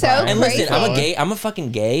insane. So And listen, I'm a crazy. gay. I'm a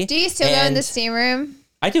fucking gay. Do you still go in and the steam room?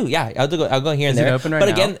 I do, yeah. I'll go here and Is it there. open right but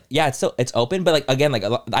now? again, yeah, it's open. But like again, like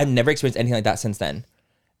I've never experienced anything like that since then.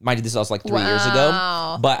 Mind you, this was also like 3 years ago.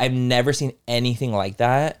 Wow. But I've never seen anything like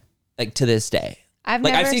that, like to this day. I've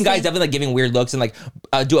Like never I've seen guys definitely like giving weird looks and like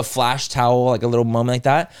do a flash towel, like a little moment like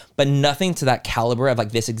that, but nothing to that caliber of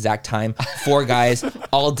like this exact time. 4 guys,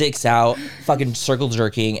 all dicks out, fucking circle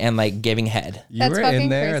jerking and like giving head. You That's were fucking in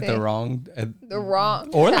there crazy. at the wrong The wrong.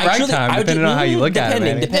 or the right Actually, time, I would depending on how you look depending, at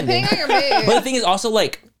it. man. Depending on your mood. But the thing is also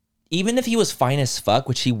like, even if he was fine as fuck,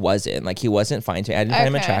 which he wasn't, like he wasn't fine to me, I didn't find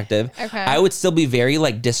him Okay. attractive. Okay. I would still be very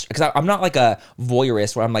like because I'm not like a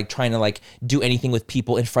voyeurist where I'm like trying to like do anything with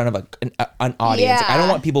people in front of an audience. Like, I don't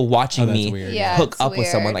Yeah. want people watching that's me weird. Yeah, hook it's up with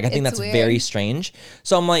someone. weird. Like I think It's that's very weird. strange.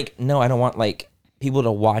 So I'm like, no, I don't want like people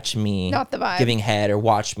to watch me Not the vibe. giving head or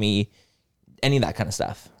watch me any of that kind of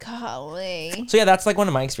stuff. Golly. So yeah, that's like one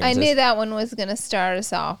of my I experiences. knew that one was going to start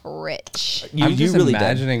us off rich. I'm just really did.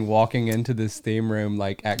 imagining walking into this steam room,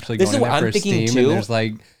 like actually This is going what in there I'm for thinking, steam, too. and there's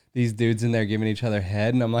like these dudes in there giving each other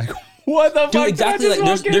head, and I'm like, what the fuck? Dude, did I exactly. just Like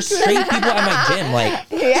there's walk there's into? straight people at my gym. Like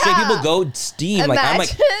straight people go steam. Like I'm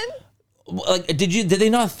like, did they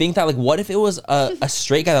not think that like what if it was a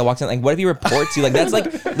straight guy that walks in, like what if he reports you, like that's like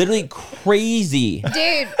literally crazy.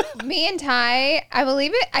 Dude, me and Ty, I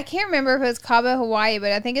believe it. I can't remember if it was Cabo, Hawaii,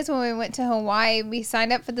 but I think it's when we went to Hawaii. We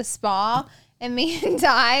signed up for the spa, And me and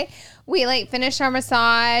Ty, we like finished our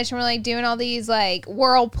massage and we're like doing all these like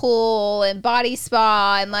whirlpool and body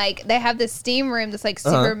spa and like they have this steam room that's like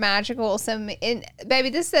super magical. Baby,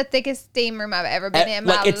 this is the thickest steam room I've ever been in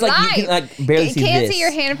my it's life. Like you can like barely you see can't this. see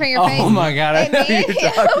your hand from your face. Oh my God. I And know me and you're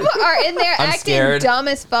him talking. are in there I'm acting scared. dumb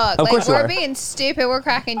as fuck. Of Like course you we're are. being stupid. We're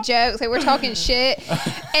cracking jokes. Like we're talking shit.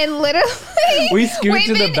 And literally, We scoot we've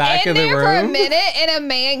to the been back in of the there for a room. minute, and a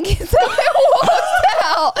man gets up and walks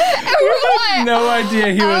out. And we're like, No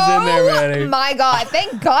idea he was in there, Maddie. Oh my God!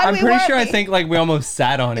 Thank God I'm we pretty weren't. sure I think like we almost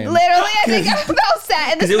sat on him. Literally, I think I about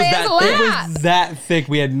sat in this it was man's that thick. It lap. was that thick.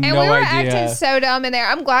 We had And no we were idea. acting so dumb in there.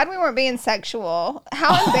 I'm glad we weren't being sexual.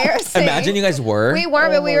 How embarrassing! Imagine you guys were. We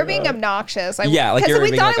weren't, but we were being obnoxious. Like, Yeah, like you because were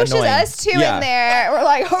we being, thought like, it was annoying. just us two Yeah. in there. We're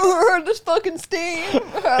like, oh, this fucking steam. Or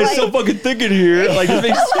It's like, so fucking thick in here. Like, just,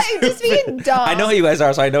 being like, just being dumb. I know who you guys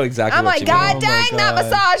are, so I know exactly I'm what like, you God mean. dang, that God.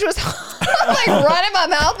 massage was I'm like running my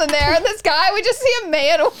mouth in there. And this guy, we just see a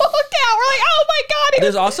man walk out. We're like, oh my God.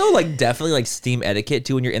 There's also like definitely like steam etiquette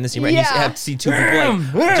too when you're in the steam room. Yeah. You have to see two people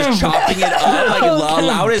like just chopping it up like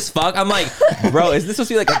loud as fuck. I'm like, bro, is this supposed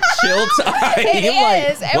to be like a chill time? It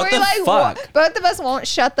like, is. And what we're the like, fuck? both of us won't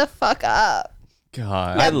shut the fuck up.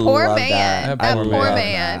 God, That poor love man. That That poor poor man.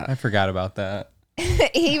 man. I forgot about that.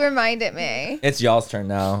 He reminded me. It's y'all's turn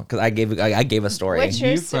now because I gave a story. Which- You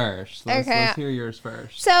Yours- first. Okay. Let's hear yours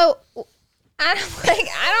first. So I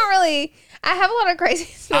don't really. I have a lot of crazy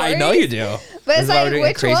stories. I know you do. But This it's is why we're like, doing a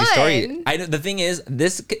which crazy one? story. I know the thing is,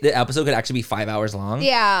 the episode could actually be 5 hours long.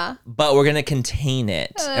 Yeah. But we're gonna contain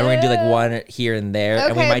it, and we're gonna do like one here and there,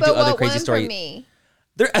 and we Okay, might but do other what crazy one for stories. me?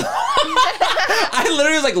 There, I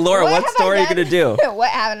literally was like, Laura, what have I story are you done? gonna do? What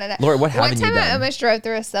happened? Laura, what One haven't you time I done? almost drove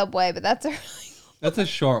through a subway, but that's a That's a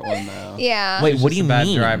short one though. yeah. Wait, She's what do just you a bad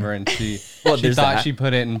mean? driver, and she Well, she there's thought that. she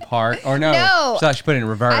put it in park, or no, No. she thought she put it in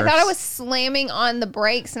reverse. I thought I was slamming on the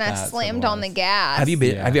brakes and I That's slammed what it on the was. gas. Have you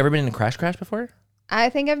been? Yeah. Have you ever been in a crash before? I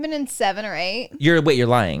think I've been in 7 or 8. You're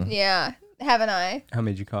lying. Yeah. Haven't I? How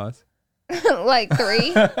many did you cause? Like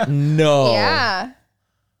 3? No. Yeah.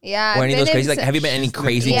 Yeah. Or I've any of been those in crazy? Like, s- have you been in any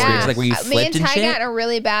crazy yeah. experiences like where you Me flipped and and Ty shit? got in a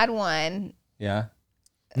really bad one. Yeah.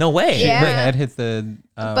 No way. Yeah. Her head hit the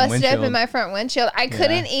Busted windshield. open my front windshield. I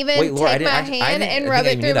couldn't even Wait, Laura, I take didn't my actually- I hand didn't- and I rub think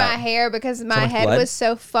I it knew through my that. hair because my much head blood? was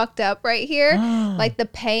so fucked up right here. Like the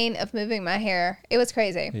pain of moving my hair. It was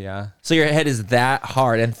crazy. Yeah. So your head is that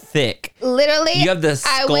hard and thick. Literally, You have the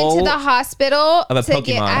I went to skull the hospital of a to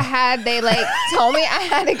get. Pokemon. They like told me I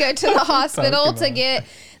had to go to the hospital to Pokemon. get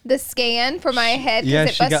the scan for my head Yeah,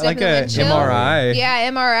 because it she got busted like open the a windshield. MRI. Yeah,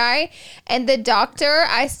 MRI. And the doctor,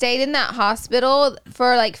 I stayed in that hospital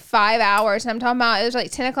for like 5 hours. And I'm talking about it was like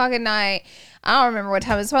 10 o'clock at night. I don't remember what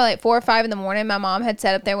time. It was probably like 4 or 5 in the morning. My mom had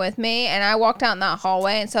sat up there with me, and I walked out in that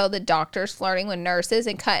hallway, and so the doctor's flirting with nurses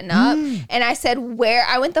and cutting up. And I said,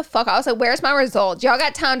 I went the fuck out. I was like, where's my results? Y'all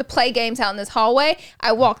got time to play games out in this hallway?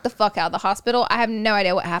 I walked the fuck out of the hospital. I have no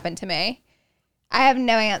idea what happened to me. I have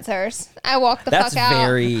no answers. I walked the That's fuck out.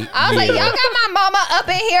 very I was like, you. y'all got my mama up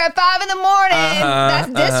in here at 5 in the morning. That's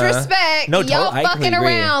disrespect. No, y'all I fucking completely agree.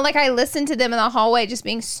 around. Like I listened to them in the hallway just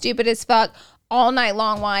being stupid as fuck all night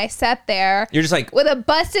long while I sat there You're just like, with a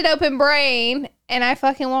busted open brain, and I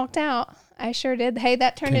fucking walked out. I sure did. Hey,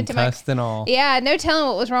 that turned into my... Concussed and all. Yeah, no telling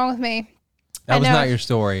what was wrong with me. That was know. not your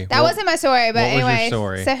story. That wasn't my story, but what was your anyway.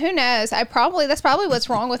 story? So who knows? That's probably what's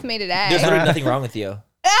wrong with me today. there's literally nothing wrong with you.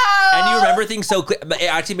 Oh! And you remember things so clear, but it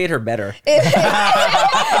actually made her better.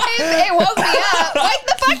 It woke me up. Wake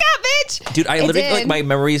the fuck up, bitch. Dude, I It literally feel like did. my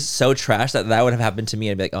memory is so trash that would have happened to me.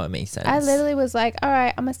 I'd be like, oh, it makes sense. I literally was like, all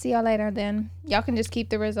right, I'm going to see y'all later then. Y'all can just keep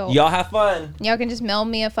the results. Y'all have fun. Y'all can just mail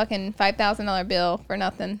me a fucking $5,000 bill for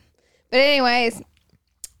nothing. But anyways,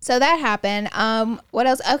 so that happened. What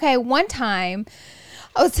else? Okay, one time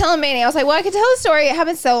I was telling Manny, I was like, well, I could tell the story. It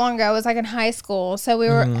happened so long ago. It was like in high school. So we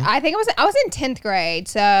were, I think I was in 10th grade.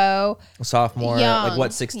 So Sophomore, young, like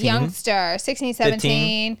what, 16? Youngster, 16,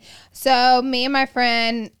 17. So me and my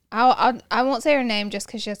friend, I won't say her name just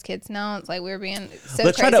because she has kids now. It's like we were being so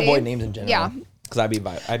Let's crazy. try to avoid names in general. Yeah. Because I'd be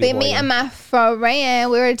But me avoiding. and my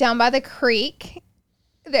friend, we were down by the creek.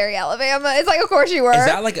 Very Alabama. It's like, of course you were. Is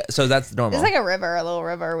that like, so that's normal. It's like a river, a little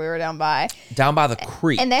river we were down by. Down by the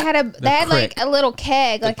creek. And they had like a little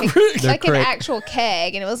keg, like creek. like an creek. actual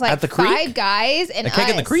keg. And it was like At the creek? 5 guys and A keg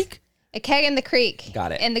in the us. creek? A keg in the creek.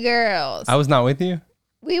 Got it. And the girls. I was not with you.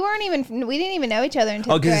 We didn't even know each other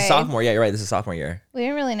until Oh, because it's sophomore. Yeah, you're right. This is sophomore year. We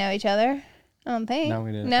didn't really know each other. I don't think. No,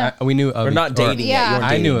 we didn't. No. We knew of We're not dating yet. You weren't I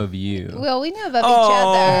dating. knew of you. Well, we knew of each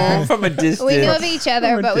other. From a distance. We knew of each other,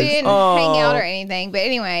 From a but we distance. didn't hang out or anything. But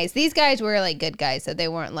anyways, these guys were like good guys, so they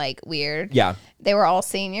weren't like weird. Yeah. They were all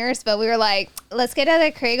seniors, but we were like, let's get to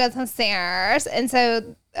the creek on some stairs. And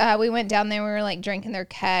so we went down there. We were like drinking their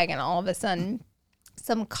keg, and all of a sudden,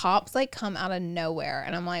 some cops like come out of nowhere,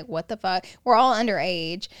 and I'm like, what the fuck? We're all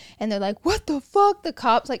underage, and they're like, what the fuck? The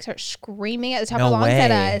cops like start screaming at the top of No lungs at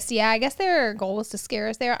way. us. Yeah, I guess their goal was to scare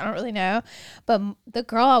us there. I don't really know, but the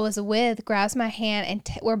girl I was with grabs my hand,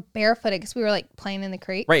 and we're barefooted because we were like playing in the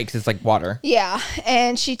creek. Right, because it's like water. Yeah,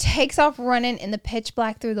 and she takes off running in the pitch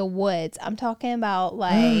black through the woods. I'm talking about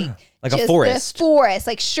like Like a just forest. the forest,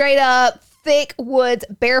 like straight up thick woods,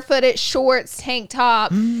 barefooted, shorts, tank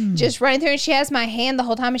top, just running through. And she has my hand the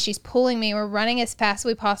whole time, and she's pulling me. We're running as fast as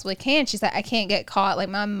we possibly can. She's like, I can't get caught. Like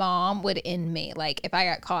my mom would end me. Like if I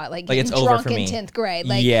got caught, like Like, getting it's over drunk for in me. 10th grade.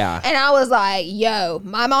 Like, Yeah. And I was like, yo,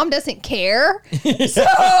 my mom doesn't care. So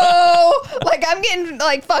like I'm getting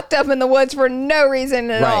like fucked up in the woods for no reason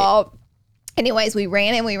at Right. all. Anyways, we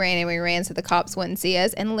ran and we ran and we ran so the cops wouldn't see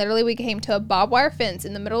us. And literally we came to a barbed wire fence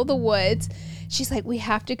in the middle of the woods. She's like, we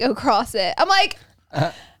have to go cross it. I'm like,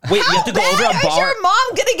 Wait, you have to go over a is bar. your mom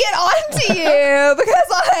gonna get onto you? Because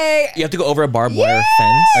like, You have to go over a barbed wire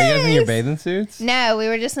fence. Are you guys in your bathing suits? no, we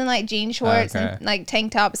were just in like jean shorts Okay. and like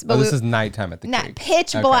tank tops. But Oh, this we, is nighttime at the not creek.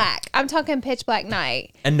 pitch Okay. black. I'm talking pitch black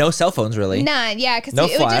night. And no cell phones, really. None, yeah, because No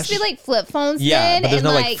it would just be flash? like flip phones. Yeah, then, but there's and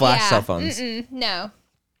no, like, flash cell phones. No.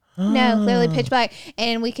 No, literally pitch black.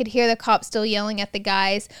 And we could hear the cops still yelling at the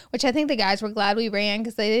guys, which I think the guys were glad we ran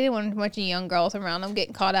because they didn't want a bunch of young girls around them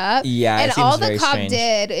getting caught up. Yeah, it and seems all the very cop strange.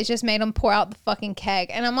 did is just made them pour out the fucking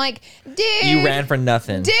keg. And I'm like, dude. You ran for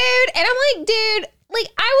nothing. Dude. And I'm like, dude. Like,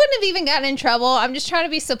 I wouldn't have even gotten in trouble. I'm just trying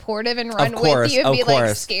to be supportive and run course, with you and of be like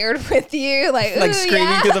course. scared with you. Like ooh, screaming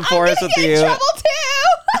yeah, through the forest I'm with gonna get you. in trouble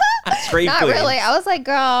too. Straight Not please. really. I was like,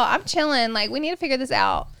 girl, I'm chilling. Like, we need to figure this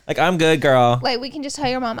out. Like, I'm good, girl. Like, we can just tell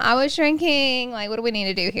your mom I was drinking. Like, what do we need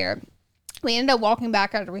to do here? We ended up walking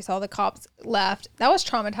back after we saw the cops left. That was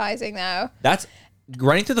traumatizing, though. That's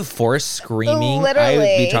running through the forest screaming. I would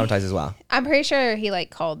Literally. be traumatized as well. I'm pretty sure he, like,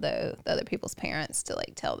 called the other people's parents to,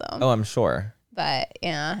 like, tell them. Oh, I'm sure. But,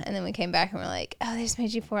 yeah. And then we came back and we're like, oh, they just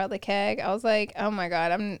made you pour out the keg. I was like, oh, my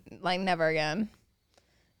God. I'm, like, never again.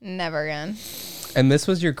 Never again. And this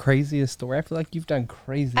was your craziest story? I feel like you've done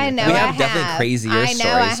crazy. I know We I have definitely crazier I know I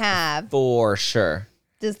stories. have. For sure.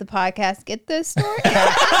 Does the podcast get this story?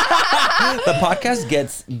 The podcast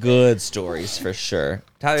gets good stories for sure.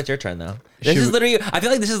 Tyler, it's your turn though. This is literally, I feel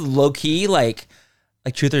like this is low key like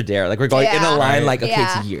truth or dare. Like we're going in Yeah. a line Right. like, okay,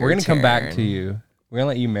 Yeah. it's your We're gonna come back turn. to you. We're gonna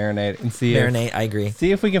let you marinate and see Marinate, I agree.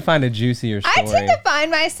 if we can find a juicier I story. tend to find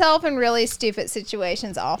myself in really stupid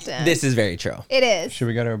situations often. This is very true. It is. Should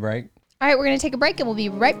we go to a break? All right, we're going to take a break and we'll be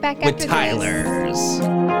right back With after this.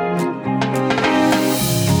 Tyler's.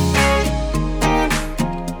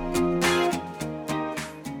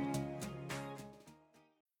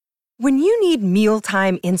 When you need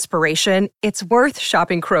mealtime inspiration, it's worth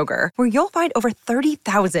shopping Kroger, where you'll find over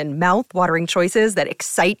 30,000 mouthwatering choices that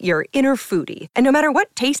excite your inner foodie. And no matter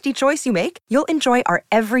what tasty choice you make, you'll enjoy our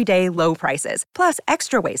everyday low prices, plus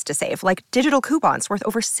extra ways to save, like digital coupons worth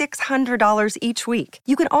over $600 each week.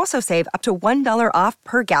 You can also save up to $1 off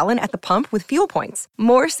per gallon at the pump with fuel points.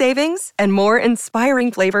 More savings and more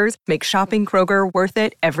inspiring flavors make shopping Kroger worth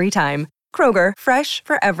it every time. Kroger, fresh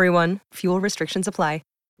for everyone. Fuel restrictions apply.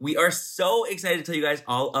 We are so excited to tell you guys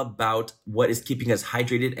all about what is keeping us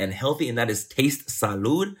hydrated and healthy, and that is Taste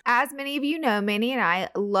Salud. As many of you know, Manny and I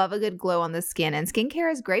love a good glow on the skin, and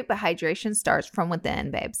skincare is great, but hydration starts from within,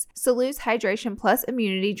 babes. Salud's Hydration Plus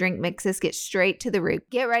Immunity Drink Mixes get straight to the root.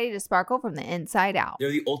 Get ready to sparkle from the inside out. They're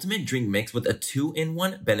the ultimate drink mix with a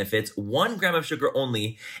 2-in-1 benefits, 1 gram of sugar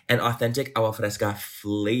only, and authentic agua fresca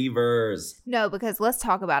flavors. No, because let's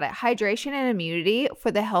talk about it. Hydration and immunity for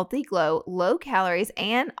the healthy glow, low calories,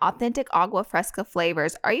 and authentic agua fresca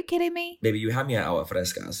flavors. Are you kidding me? Baby, you have me at agua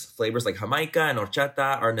frescas. Flavors like Jamaica and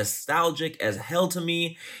horchata are nostalgic as hell to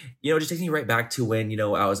me. You know, it just takes me right back to when,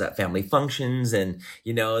 I was at family functions and,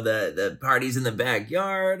 the parties in the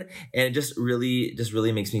backyard. And it just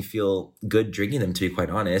really makes me feel good drinking them, to be quite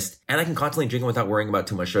honest. And I can constantly drink them without worrying about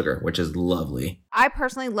too much sugar, which is lovely. I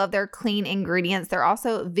personally love their clean ingredients. They're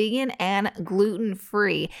also vegan and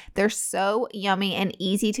gluten-free. They're so yummy and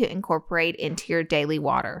easy to incorporate into your daily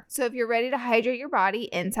water. So if you're ready to hydrate your body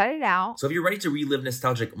inside and out, So if you're ready to relive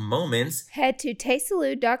nostalgic moments, head to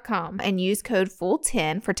tastesalud.com and use code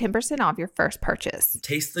FULL10 for 10% off your first purchase.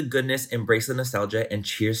 taste the goodness, embrace the nostalgia, and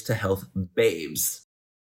cheers to health, babes.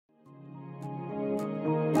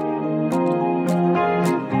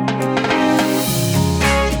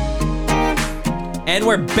 And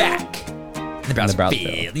we're back. The Browns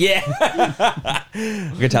field. Yeah.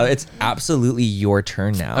 Okay, Tyler, it's absolutely your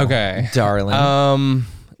turn now. Okay. Darling.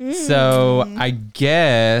 So I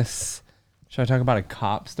guess, should I talk about a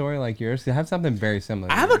cop story like yours? 'Cause I have something very similar.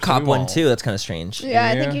 I have a cop one too. That's kind of strange. Yeah,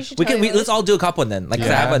 I think you should. Let's all do a cop one then. Like, 'cause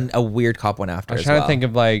I have a weird cop one after. I was as trying well. to think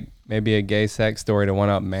of like maybe a gay sex story to one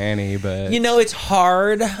up Manny, but You know, it's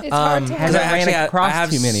hard. It's hard to because have. I actually across have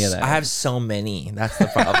too many of I those. have so many. That's the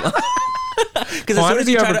problem. Because as soon as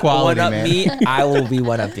Quantity you try over to quality, one up man. me, I will be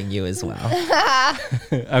one upping you as well.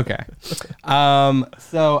 okay.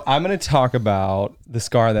 So I'm gonna talk about the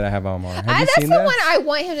scar that I have on my arm. Have you That's seen the this? one I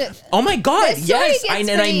want him to. Oh my God! This story Yes, gets and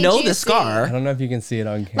I pretty know the juicy. scar. I don't know if you can see it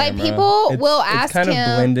on camera. Like, people will ask It's kind him-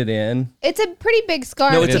 of blended in. It's a pretty big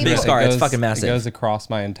scar. No, it's a People- big scar. It's goes- fucking massive. It goes across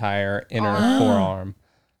my entire inner forearm.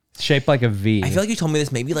 It's shaped like a V. I feel like you told me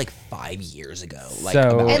this maybe like 5 years ago. Like, So-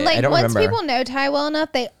 about And it. like I don't once remember. people know Ty well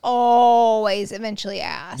enough, they always eventually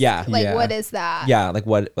ask. Yeah. Like, Yeah. what is that? Yeah, like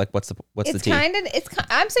what? Like what's the It's tea? kind of.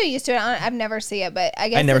 I'm so used to it. I've never seen it, but I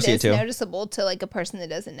guess never it see it is too. noticeable to like a person that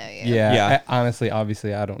doesn't know you. Yeah. Yeah. Honestly,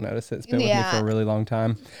 obviously, I don't notice it. It's been with me Yeah. for a really long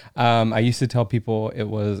time. I used to tell people it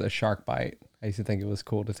was a shark bite. I used to think it was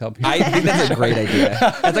cool to tell people. I think that's a great idea.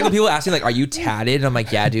 It's like when people ask me, like, "Are you tatted?" And I'm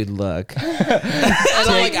like, "Yeah, dude, look." And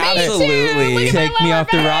I'm like, "Absolutely." Take me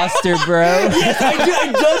off the roster, bro.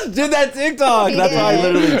 I just did that TikTok. He That's why I did.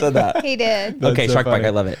 literally said that. He did. Okay, so shark bite. funny. I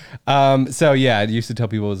love it. So yeah, I used to tell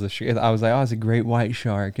people it was a shark. I was like, oh, it's a great white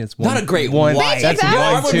shark. It's one, Not a great one. white. That's Your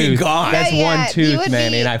arm one would be tooth. gone. That's Yeah, one yeah, you tooth, would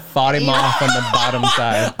man. be- And I fought him off on the bottom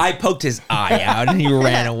side. I poked his eye out and he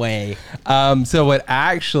ran away. So what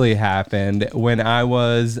actually happened when I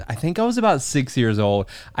think I was about 6 years old.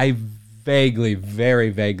 I very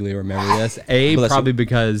vaguely remember this. A, Bless you. probably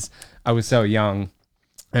because I was so young,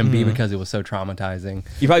 and B, because it was so traumatizing.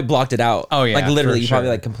 You probably blocked it out. Oh, yeah, like literally, for you probably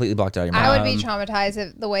sure. like completely blocked it out of your mind. I would be traumatized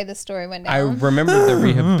if the way the story went I down. remember the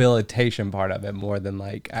rehabilitation part of it more than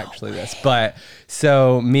like actually this. But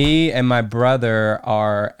so me and my brother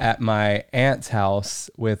are at my aunt's house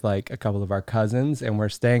with like a couple of our cousins, and we're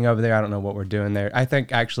staying over there. I don't know what we're doing there. I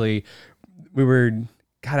think actually we were.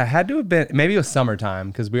 God, I had to have been, maybe it was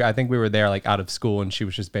summertime because I think we were there like out of school and she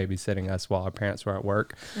was just babysitting us while our parents were at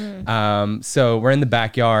work. So we're in the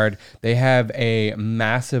backyard. They have a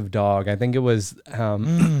massive dog. I think it was, I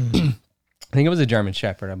think it was a German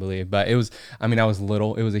Shepherd, I believe, but it was, I mean, I was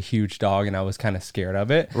little. It was a huge dog and I was kind of scared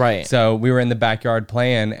of it. Right. So we were in the backyard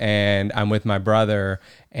playing and I'm with my brother.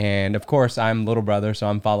 And of course, I'm little brother, so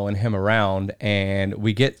I'm following him around. And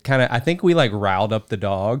we get kind of, I think we like riled up the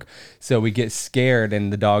dog. So we get scared,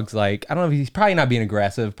 and the dog's like, I don't know if he's probably not being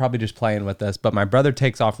aggressive, probably just playing with us. But my brother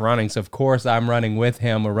takes off running. So of course, I'm running with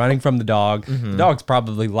him. We're running from the dog. The dog's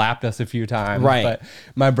probably lapped us a few times. Right. But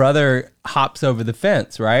my brother hops over the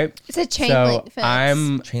fence, right? It's a chain So link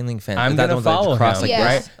fence. Chain link fence. I'm Is that the gonna one that follow cross, him, like, Yes.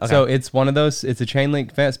 right? this? Okay. So it's one of those. It's a chain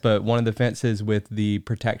link fence, but one of the fences with the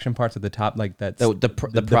protection parts at the top, like that's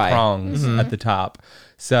The pry. prongs at the top.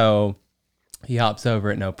 So he hops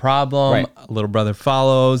over it, no problem. Right. Little brother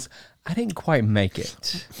follows. I didn't quite make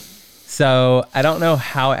it, so I don't know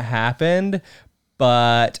how it happened,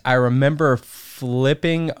 but I remember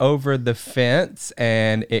flipping over the fence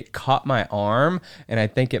and it caught my arm, and I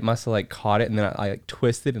think it must have like caught it, and then I like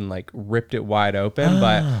twisted and like ripped it wide open.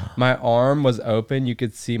 But my arm was open. You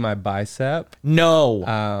could see my bicep.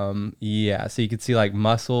 No. Yeah, so you could see like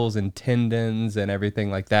muscles and tendons and everything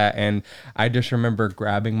like that. And I just remember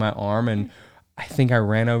grabbing my arm, and I think I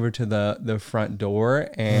ran over to the front door,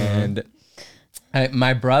 and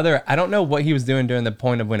my brother, I don't know what he was doing during the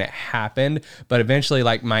point of when it happened, but eventually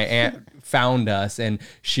like my aunt found us and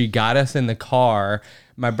she got us in the car.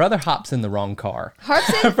 My brother hops in the wrong car.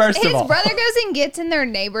 Harpson, First of his all. brother goes and gets in their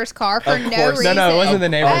neighbor's car for no course. reason. No, it wasn't the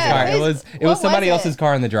neighbor's Oh, car. It was what somebody was else's it?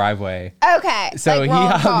 car in the driveway. Okay. So like he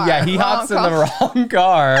wrong car, hops in wrong the car. wrong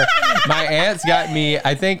car. My aunt's got me.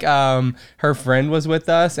 I think her friend was with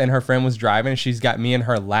us, and her friend was driving. And she's got me in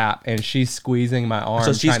her lap, and she's squeezing my arm,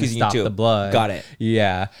 So she's trying to squeezing you stop too. the blood. Got it.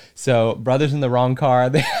 Yeah. So brother's in the wrong car.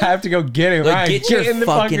 They have to go get him. Like, Right. get your in the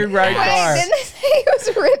fucking fucking right ass. car. Wait, didn't they say he was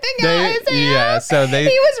ripping out his hair? Yeah, so He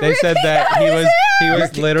was they said ripping that out he his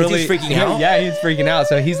was hair. literally he's freaking out? Yeah, he's freaking out.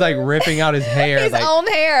 So he's like ripping out his hair, His like own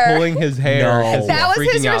hair. pulling his hair. No. 'cause he's That was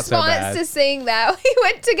freaking his out so response bad. to seeing that. He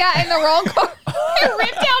went to got in the wrong car and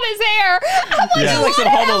ripped out his hair. I'm like, Yeah. what Like some the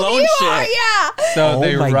Home hell Alone you shit. are? Yeah. So Oh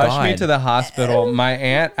they my rushed me God. to the hospital. My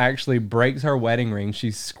aunt actually breaks her wedding ring.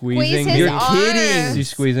 She's squeezing Squeeze his me. arms. She's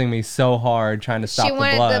squeezing me so hard, trying to stop She the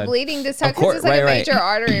wanted blood. the bleeding to stop Of course, because it's like right, a major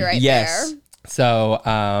artery right Yes. there.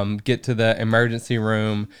 So get to the emergency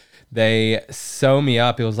room. They sew me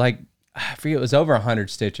up. It was like I forget, it was over 100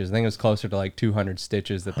 stitches. I think it was closer to like 200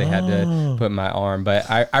 stitches that they had to put in my arm. But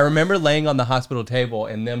I remember laying on the hospital table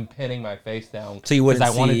and them pinning my face down. So you wouldn't I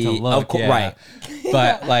wanted to see- look. of course, yeah. right.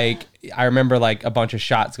 But like, I remember like a bunch of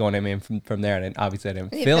shots going at me and from there. And obviously I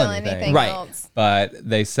didn't You feel feel anything. Right. else. But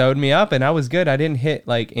they sewed me up and I was good. I didn't hit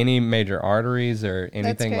like any major arteries or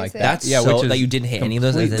anything like crazy. that. That's so which is that you didn't hit any of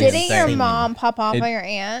those. completely That's Didn't your insane. mom pop off It- on your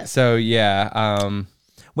aunt? So yeah,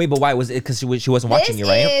 Wait, but why was it? Because she wasn't watching This you,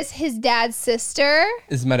 right? is his dad's sister.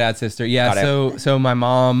 this is my dad's sister. Yeah, Got it. so my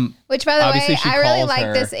mom. Which, by the Obviously, way, she I really calls like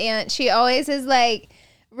her- this aunt. She always is like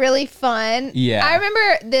really fun. Yeah. I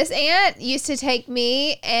remember this aunt used to take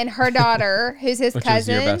me and her daughter, who's his Which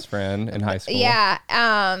cousin. is your best friend in high school. Yeah.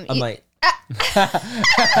 I'm like,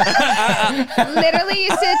 Literally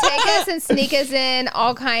used to take us and sneak us in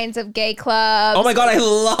all kinds of gay clubs. oh my god, I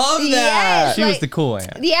love that. Yes. She was like- the cool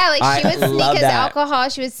aunt. Yeah, like she I would sneak love us that. alcohol.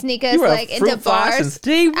 She would sneak us You were like a into fruit fly bars. since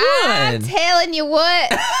day one. I'm telling you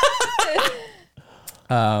what.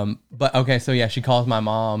 But okay, so yeah, she calls my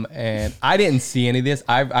mom, and I didn't see any of this.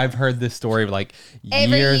 I've heard this story like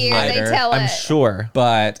Every years year later. they tell I'm it. sure.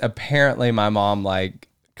 But apparently, my mom like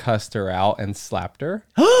cussed her out and slapped her.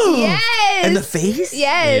 Yes. In the face?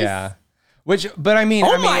 Yes. Yeah. But I mean, Oh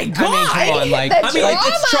I mean, my God. I mean, come on, like, The I mean, like,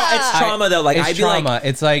 it's trauma though. Like, it's I'd be trauma. like,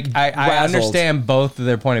 It's like I frazzled. understand both of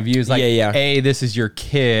their point of views. Like, Yeah, yeah. A, this is your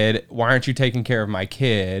kid. Why aren't you taking care of my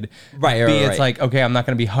kid? Right, B, right, it's right. like, okay, I'm not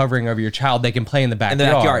going to be hovering over your child. They can play in the in backyard. the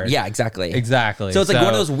backyard. Yeah, exactly. Exactly. So it's like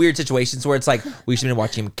one of those weird situations where it's like we should have been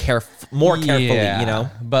watching him more carefully, Yeah. you know?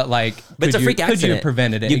 But like, But it's could a freak Could you accident. have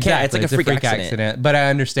prevented it? You can't. It's Exactly. like a freak accident. But I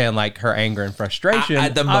understand like her anger and frustration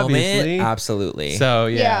At the moment, obviously. absolutely. So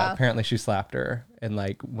yeah, Yeah. apparently she slapped her and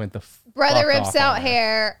like went the Brother fuck rips off out on her.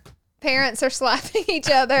 hair. Parents are slapping each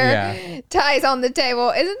other. Yeah. Ties on the table.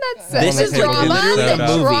 Isn't that so? This is drama? literally a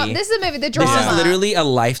movie. This is a movie. The This drama. is literally a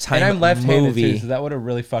lifetime And I'm left-handed movie. too, so that would have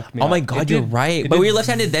really fucked me Oh up. my It god, you're did- right. it But were did- you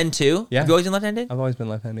left-handed then too? Yeah. Have you always been left-handed? I've always been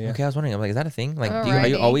left-handed. Yeah. Okay, I was wondering. I'm like, is that a thing? Like, are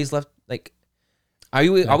you Alrighty. always left? Like, are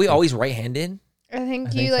we always right-handed? I think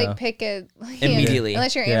I you think like so. pick it Immediately.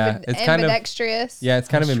 unless you're Yeah, it's kind of- ambidextrous. Yeah, it's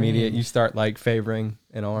kind of That's immediate. strange. You start like favoring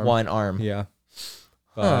an arm. One arm. Yeah.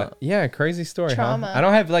 But Huh. yeah, crazy story. Trauma. Huh? I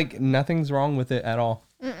don't have like nothing's wrong with it at all.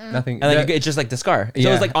 Nothing. And like that- it's just like the scar. So it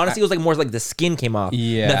Yeah. was like honestly, it was like more like the skin came off.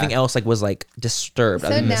 Yeah. Nothing else like was like disturbed So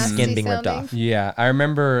other than the nasty skin being ripped sounding. off. Yeah, I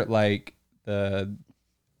remember like the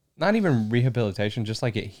not even rehabilitation, just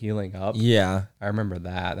like it healing up. Yeah. I remember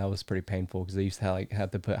that. That was pretty painful because they used to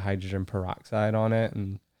have to put hydrogen peroxide on it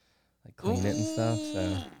and like clean it and stuff.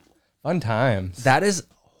 So fun times. That is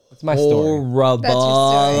That's my story. horrible. That's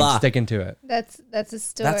your story. Sticking to it. That's a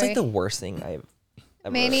story. That's like the worst thing I've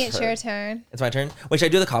ever Manny, it's heard. your turn. It's my turn. Wait, should I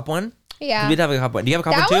do the cop one? Yeah. We did have a cop one. Do you have a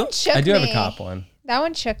cop That one one too? shook I do have a me. cop one. That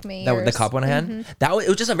one shook me. The yours. cop one I had. That was, it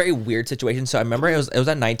was just a very weird situation. So I remember it was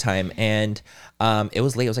at nighttime and it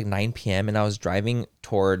was late. It was like 9 p.m. and I was driving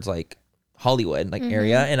towards like Hollywood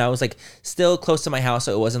area and I was like still close to my house,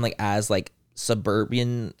 so it wasn't like as like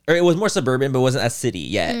suburban, or it was more suburban but it wasn't as city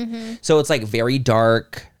yet. So it's like very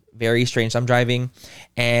dark, very strange. So I'm driving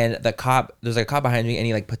and there's like a cop behind me and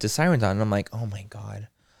he like puts his sirens on and I'm like, oh my god.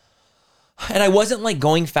 And I wasn't like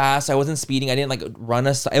going fast. I wasn't speeding. I didn't like run it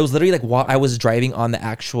was literally like while I was driving on the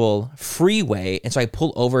actual freeway. And so I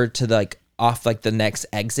pulled over to the like off like the next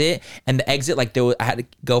exit, and the exit like I had to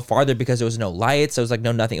go farther because there was no lights. There was like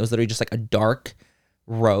no nothing. It was literally just like a dark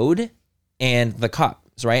road and the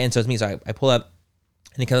cops, right? And so it's me. So I pull up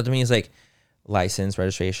and he comes up to me. He's like, license,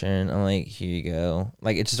 registration. I'm like, here you go.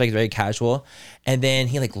 Like, it's just like very casual. And then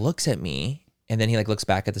he like looks at me. And then he like looks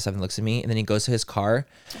back at the stuff and looks at me, and then he goes to his car,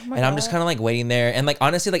 and I'm just kind of like waiting there. And like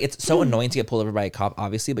honestly, like it's so annoying to get pulled over by a cop,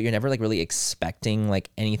 obviously, but you're never like really expecting like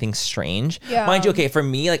anything strange. Yeah. Mind you, okay, for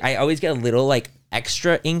me, like I always get a little like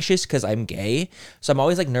extra anxious because I'm gay, so I'm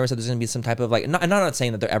always like nervous that there's gonna be some type of like. I'm not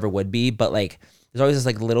saying that there ever would be, but like there's always this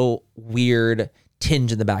like little weird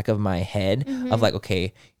tinge in the back of my head of like,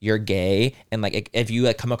 okay, you're gay, and like if you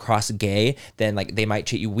like come across gay, then like they might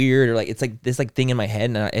treat you weird, or like it's like this like thing in my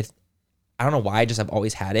head, and I don't know why, I've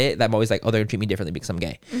always had it that I'm always like, oh, they're gonna treat me differently because I'm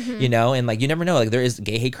gay, you know? And like, you never know, like there is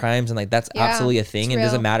gay hate crimes and like that's Yeah, absolutely a thing. it's And it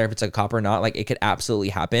doesn't real. matter if it's a cop or not, like it could absolutely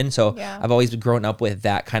happen. So Yeah. I've always grown up with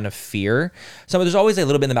that kind of fear. So there's always a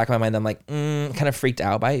little bit in the back of my mind that I'm like, kind of freaked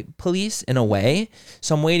out by police in a way.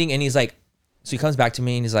 So I'm waiting and he's like, so he comes back to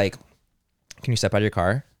me and he's like, can you step out of your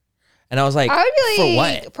car? And I was like, I would be for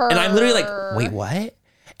like, what? And I'm literally like, "Per." wait, what?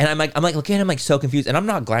 And I'm like looking at him like so confused, and I'm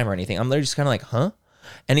not glamour or anything. I'm literally just kind of like, huh?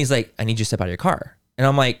 And he's like, I need you to step out of your car. And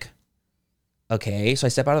I'm like, okay. So I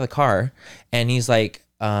step out of the car and he's like,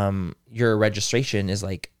 your registration is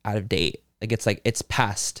like out of date. Like it's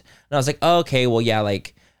past. And I was like, oh, okay, well, yeah,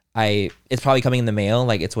 like it's probably coming in the mail,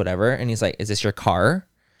 like it's whatever. And he's like, is this your car?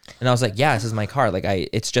 And I was like, yeah, this is my car. Like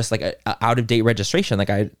it's just like a out of date registration. Like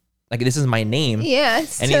this is my name. Yeah.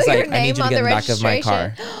 And he's like, I need you to get in the back of my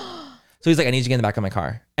car. So he's like, I need you to get in the back of my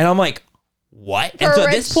car. And I'm like, what? And so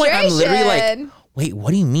at this point, I'm literally like, wait,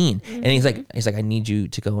 what do you mean? And he's like, I need you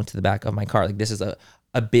to go into the back of my car. Like, this is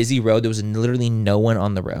a busy road. There was literally no one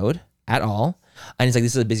on the road at all. And he's like,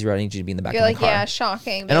 this is a busy road. I need you to be in the back of my car. Yeah,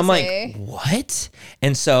 shocking. And I'm like, what?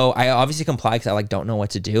 And so I obviously comply because I like don't know what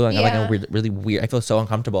to do. Like, I'm like really weird. I feel so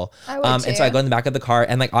uncomfortable. I would and so I go in the back of the car,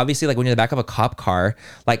 and like obviously like when you're in the back of a cop car,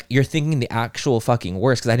 like you're thinking the actual fucking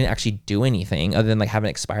worst because I didn't actually do anything other than like have an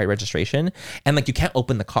expired registration, and like you can't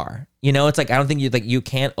open the car. You know, it's like I don't think you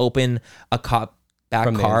can't open a cop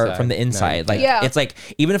back car from the inside. No, like it's like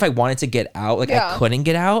even if I wanted to get out, like I couldn't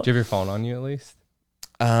get out. Do you have your phone on you at least?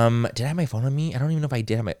 Did I have my phone on me? I don't even know if I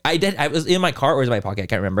did have I was in my car or was in my pocket. I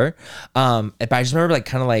can't remember. But I just remember like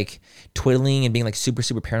kind of like twiddling and being like super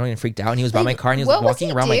paranoid and freaked out. And he was by my car and he was like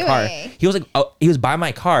walking around my car. He was like, he was by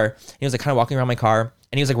my car. He was like kind of walking around my car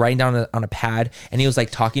and he was like writing down on a pad and he was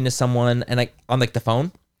like talking to someone and like on like the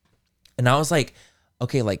phone. And I was like,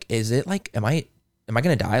 okay, like, is it like, am I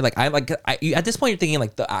gonna die? Like at this point you're thinking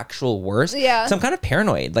like the actual worst. Yeah. So I'm kind of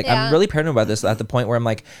paranoid. Like I'm really paranoid about this at the point where I'm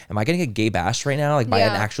like, am I gonna get gay bashed right now? Like by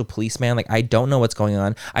an actual policeman? Like I don't know what's going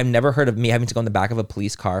on. I've never heard of me having to go in the back of a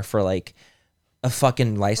police car for like a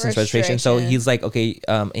fucking license registration. So he's like, okay,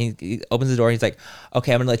 he opens the door and he's like,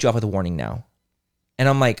 okay, I'm gonna let you off with a warning now. And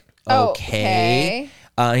I'm like, okay.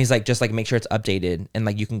 And he's like, just like make sure it's updated and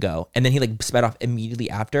like you can go. And then he like sped off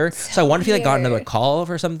immediately after. So I wonder if he like got another call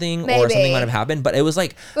or something or something might have happened. But it was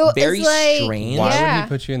like very strange. Why would he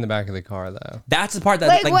put you in the back of the car though? That's the part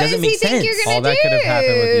that like doesn't make sense. All that could have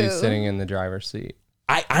happened with you sitting in the driver's seat.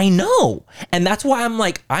 I know. And that's why I'm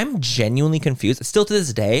like, I'm genuinely confused. Still to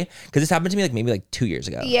this day, because this happened to me like maybe like 2 years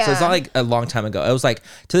ago. Yeah. So it's not like a long time ago. It was like,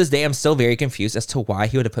 to this day, I'm still very confused as to why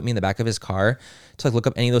he would have put me in the back of his car to like look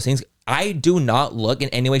up any of those things. I do not look in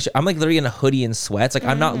any way. I'm like literally in a hoodie and sweats. Like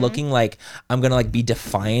I'm not looking like I'm going to like be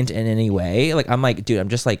defiant in any way. Like I'm like, dude, I'm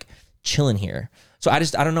just like chilling here. So I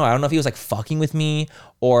don't know. I don't know if he was like fucking with me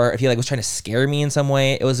or if he like was trying to scare me in some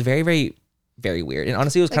way. It was very, very, very weird. And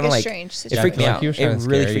honestly, it was kind of like, it freaked me out. It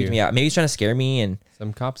really freaked me out. Maybe he's trying to scare me and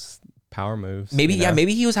some cops power moves. Maybe,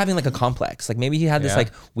 maybe he was having like a complex. Like maybe he had this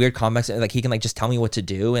like weird complex and like he can like just tell me what to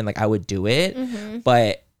do and like I would do it.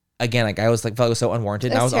 But again, like I was like, felt it was so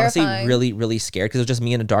unwarranted. And I was honestly really, really scared because it was just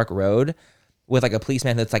me in a dark road with like a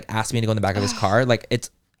policeman that's like asked me to go in the back of his car. Like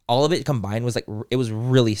it's, all of it combined was like, it was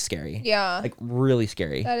really scary. Yeah. Like really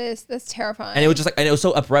scary. That's terrifying. And it was just like, and it was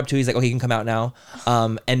so abrupt too. He's like, okay, you can come out now.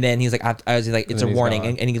 And then he's like, I was like, it's a warning.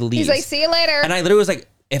 And he leaves. He's like, see you later. And I literally was like,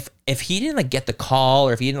 if he didn't like get the call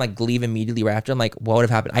or if he didn't like leave immediately right after, I'm like, what would have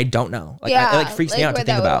happened? I don't know. Like, it like freaks me out to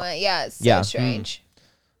think about. Yeah. It's so strange.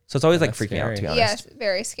 So it's always like freaked me out, to be honest. Yes,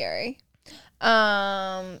 very scary.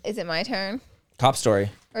 Is it my turn? Top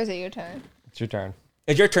story. Or is it your turn? It's your turn.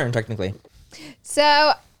 It's your turn, technically.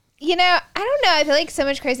 So, you know, I don't know. I feel like so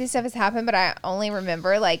much crazy stuff has happened, but I only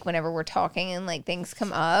remember like whenever we're talking and like things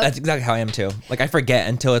come up. That's exactly how I am too. Like I forget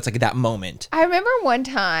until it's like that moment. I remember one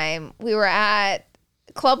time we were at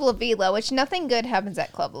Club La Vila, which nothing good happens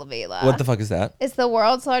at Club La Vila. What the fuck is that? It's the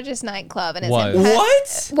world's largest nightclub, and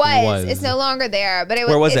it's was. It's no longer there, but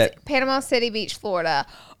Where was it? Panama City Beach, Florida.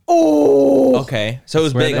 Oh, okay. So it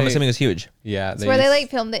was big. I'm assuming it was huge. Yeah, it's where they like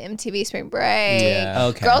filmed the MTV Spring Break. Yeah.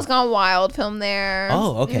 Okay. Girls Gone Wild filmed there.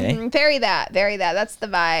 Oh, okay. Mm-hmm. Very that. That's the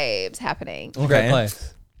vibes happening. Okay. Great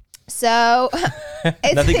place. So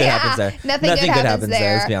nothing good happens there. Nothing good happens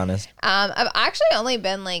there. Let's be honest. I've actually only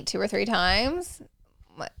been like 2 or 3 times,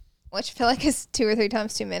 which I feel like is 2 or 3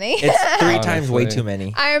 times too many. It's 3 times way too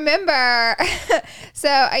many. I remember. So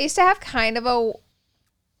I used to have kind of a,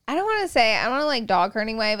 I don't want to like dog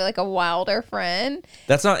herding way, but like a wilder friend.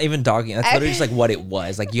 That's not even dogging. That's literally just like what it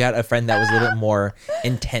was. Like you had a friend that was a little bit more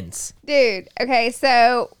intense. Dude. Okay.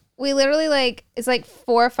 So we literally like, it's like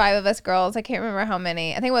 4 or 5 of us girls. I can't remember how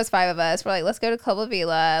many. I think it was 5 of us. We're like, let's go to Club La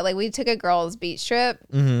Vila. Like we took a girls beach trip.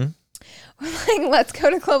 Mm-hmm. We're like, let's go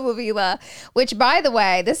to Club La Vila, which by the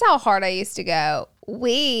way, this is how hard I used to go.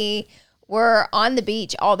 We were on the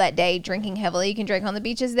beach all that day drinking heavily. You can drink on the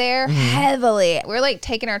beaches there heavily. We were like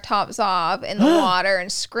taking our tops off in the water and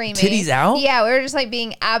screaming. Titties out? Yeah, we were just like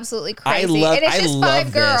being absolutely crazy. And it's just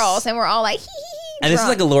 5 girls and we're all like, hee hee. And this is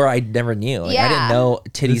like a lure I never knew. Like, I didn't know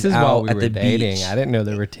titties out at the beach. I didn't know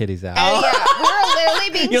there were titties out. Oh yeah, we were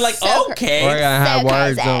literally being You're like, so okay. We're gonna have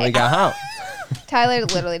words when we go home. Tyler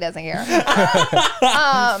literally doesn't care.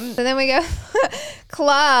 So then we go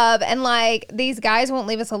club, and like these guys won't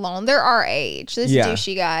leave us alone. They're our age, these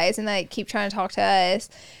douchey guys, and they keep trying to talk to us.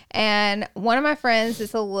 And one of my friends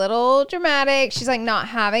is a little dramatic. She's like not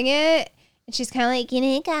having it, and she's kind of like, you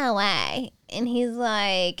need to go away. And he's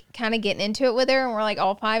like kind of getting into it with her, and we're like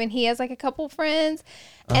all five, and he has like a couple friends.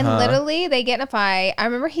 And literally they get in a fight. I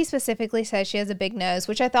remember he specifically said she has a big nose,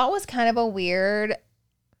 which I thought was kind of a weird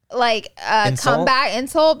like comeback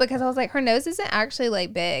insult, because I was like, her nose isn't actually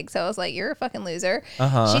like big. So I was like, you're a fucking loser.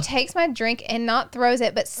 She takes my drink and not throws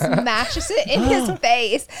it, but smashes it in his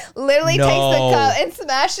face. Literally takes the cup and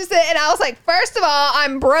smashes it. And I was like, first of all,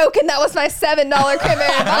 I'm broke, and that was my $7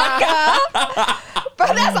 cranberry vodka.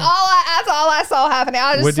 But that's all I saw happening.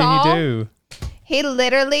 I just What did he do? He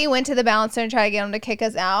literally went to the bouncer and tried to get him to kick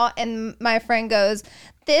us out. And my friend goes,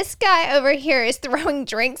 this guy over here is throwing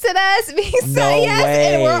drinks at us. He said yes.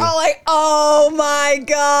 Way. And we're all like, oh my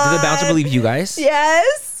God. Did the bouncer believe you guys?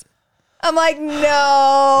 Yes. I'm like,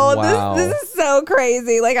 no, Wow. this is so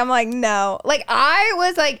crazy. Like, I'm like, no. Like, I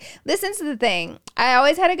was like, listen to the thing. I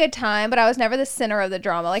always had a good time, but I was never the center of the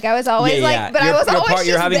drama. Like, I was always but I was always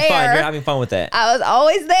you're just having there. fun. You're having fun with it. I was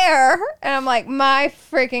always there. And I'm like, my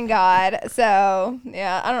freaking God. So,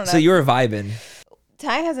 yeah, I don't know. So you were vibing.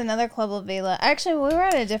 Ty has another Club La Vila. Actually, we were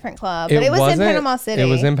at a different club, but it was in Panama City. It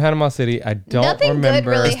was in Panama City. I don't Nothing remember. good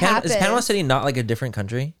really Is happened. Panama City not like a different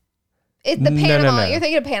country? It's the No, Panama. no. You're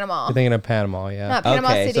thinking of Panama. You're thinking of Panama, yeah. Not Panama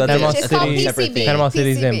Okay, City so Beach. Panama It's called City- separate PCB. thing. Panama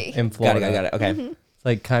City's PCB. in Florida. Got it. Okay. It's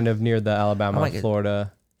like kind of near the Alabama, Oh my God.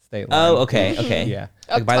 Florida state line. Oh, okay. Yeah.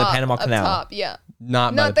 Like by the Panama Up Canal. top, yeah.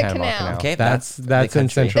 Not by Not the the Panama canal. Canal. Okay, That's the in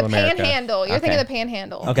country. Central The America. Panhandle. You're thinking Okay. of the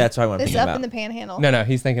Panhandle. Okay, that's what I want to This think up about. in the Panhandle. No,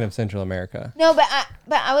 he's thinking of Central America. No, but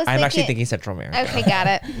I was I'm actually thinking Central America. Okay, got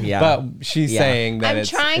it. Yeah. But she's Yeah. saying that I'm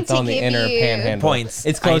it's trying it's to on the give inner you panhandle. Points.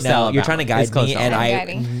 It's close I to know. Alabama. You're trying to It's guide close me, to and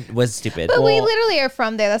Alabama. I was stupid. But we literally are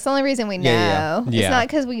from there. That's the only reason we know. Yeah, yeah. It's not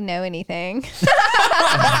because we know anything.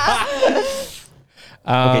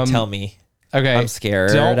 Okay, tell me. Okay. I'm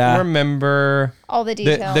scared. Don't remember. All the The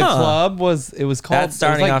details. club was called. That's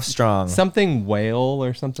starting it was like off strong. Something whale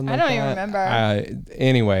or something I like don't that. even remember.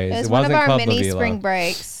 Anyways, It was it one wasn't of our Club mini La Vila. spring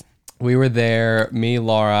breaks. We were there. Me,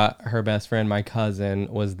 Laura, her best friend, my cousin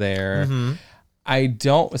was there.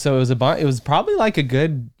 Mm-hmm. So it was it was probably like a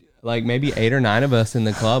good, like maybe 8 or 9 of us in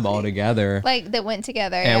the club all together. Like that went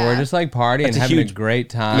together. And we're just like partying, That's a having a huge- great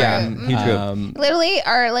time. Yeah, huge group. literally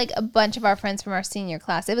are like a bunch of our friends from our senior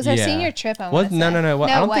class. It was our Yeah. senior trip. I Was- want to no, say. no, no.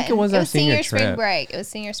 I don't think it was our senior senior spring trip. break. It was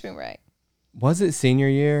senior spring break. Was it senior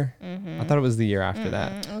year? I thought it was the year after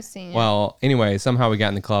that. It was senior. Well, anyway, somehow we got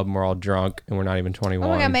in the club and we're all drunk and we're not even 21.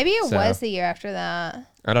 Oh my God, maybe it so- was the year after that.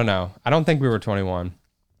 I don't know. I don't think we were 21.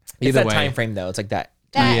 It's Either that way, time frame though. It's like that.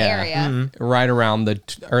 That Yeah. area. right around the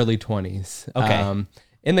early 20s. Okay.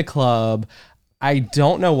 In the club, I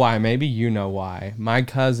don't know why. Maybe you know why. My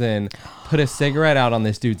cousin put a cigarette out on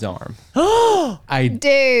this dude's arm. I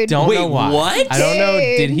Dude. don't Wait, know why. what? I don't know.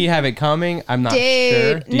 Dude. Did he have it coming? I'm not sure.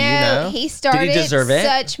 Dude, Do no, you know? he started deserve it?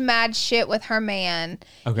 such mad shit with her man.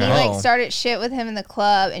 Okay. He like Oh. started shit with him in the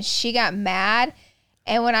club, and she got mad.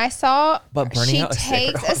 And when I saw But burning she out a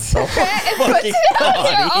takes cigarette a cigarette and puts fucking it on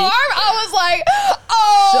body. her arm, I was like,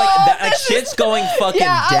 oh, So, like, that, like this is- shit's going fucking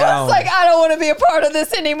yeah, down. I was like, I don't want to be a part of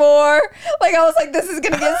this anymore. Like, I was like, this is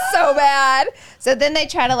gonna get so bad. So then they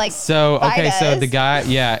try to like. So fight okay, so us. the guy,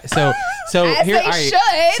 yeah. So As here, they all right.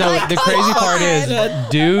 should, So like, the come crazy part on.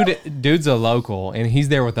 is, dude's a local, and he's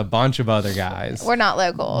there with a bunch of other guys. We're not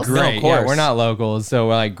locals. No, Great, of yeah, course. we're not locals, so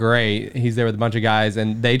we're like, great. He's there with a bunch of guys,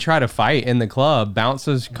 and they try to fight in the club.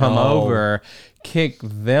 Bouncers come No. over, kick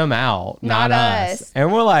them out, not Not us. us.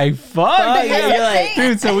 And we're like, fuck, yeah, you're like-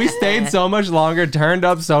 dude. So we stayed so much longer, turned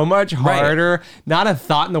up so much harder. Not a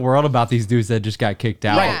thought in the world about these dudes that just got kicked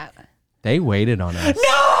out. Yeah. They waited on us.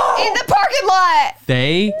 In the parking lot.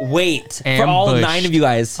 They Wait for all ambushed 9 of you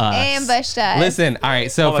guys. us. Ambushed us. Listen, all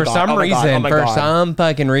right. So Oh my for God, some oh my God, reason, oh my for God. some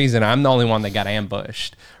fucking reason, I'm the only one that got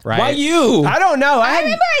ambushed. Right? Why you? I don't know. I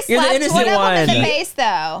remember I You're the slapped innocent one of them in one. the face,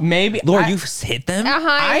 though. Maybe Lord, I- you hit them?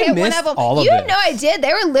 I hit one missed of them. all of you it. know I did.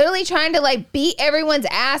 They were literally trying to like beat everyone's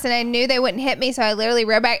ass, and I knew they wouldn't hit me, so I literally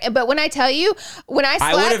rode back. But when I tell you, when I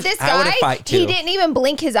slapped would've- this I would've guy, fight he too. didn't even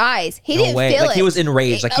blink his eyes. He No didn't way. feel Like, it. he was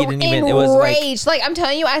enraged. Like, he didn't even- it was like- enraged. Like I'm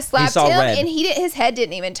telling you, I slapped saw him, red. and his head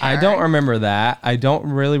didn't even turn. I don't remember that. I don't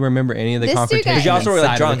really remember any of the This dude got- confrontation. Because you also were,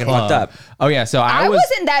 like, inside of drunk the and fucked club. up. Oh yeah, so I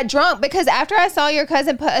wasn't that drunk because after I saw your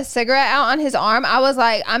cousin put a cigarette out on his arm, I was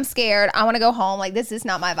like, I'm scared. I want to go home. Like, this is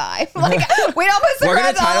not my vibe. Like, we don't put cigarettes We're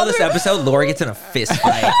going to title all this through- episode, Laura Gets in a Fist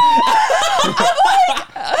Fight.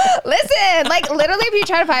 Listen, like literally, if you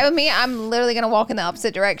try to fight with me, I'm literally gonna walk in the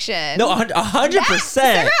opposite direction. No, 100%.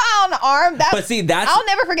 Cigarette on the arm. But see, that's I'll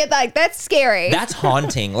never forget that. Like, that's scary. That's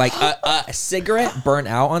haunting. Like a cigarette burnt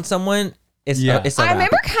out on someone. It's so I bad.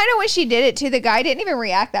 remember kind of when she did it too. The guy didn't even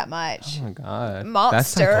react that much. Oh my God.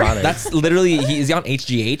 Monster. That's literally is he on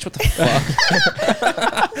HGH? What the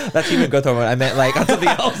fuck? That's even growth hormone. I meant like on something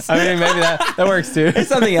else. I mean, maybe that works too. It's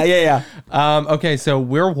something. Yeah. Okay, so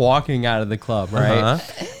we're walking out of the club, right?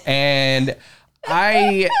 And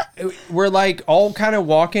we're like all kind of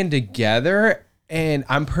walking together, and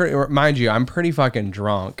mind you, I'm pretty fucking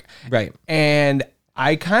drunk, Right. And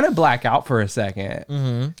I kind of black out for a second,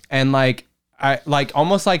 and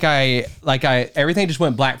everything just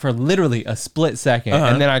went black for literally a split second,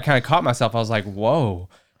 and then I kind of caught myself. I was like, whoa.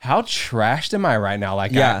 How trashed am I right now?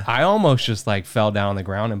 Like, I almost just like fell down on the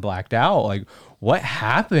ground and blacked out. Like, what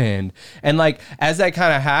happened? And like, as that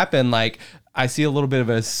kind of happened, like, I see a little bit of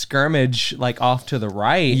a skirmish like off to the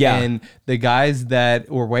right. Yeah. And the guys that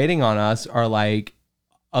were waiting on us are like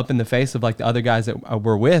up in the face of like the other guys that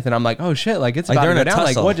we're with. And I'm like, oh shit, like it's Like, about they're to in go a down.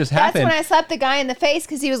 Like, tussle. what just That's happened? when I slapped the guy in the face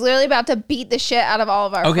because he was literally about to beat the shit out of all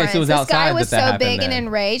of our Okay, friends. so it was this outside guy was that so happened big and then.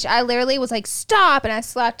 enraged. I literally was like, stop. And I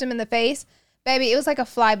slapped him in the face. Baby, it was like a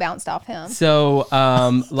fly bounced off him. So,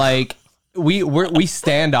 like, we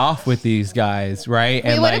stand off with these guys, right?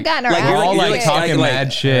 We And would have like, gotten our like, we're ass all like kicked. talking like,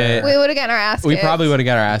 mad shit. We would have gotten our ass We kicked. probably would have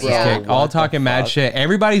got our asses Yeah. kicked. All What the talking mad fuck? shit.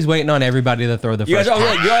 Everybody's waiting on everybody to throw the You first guys,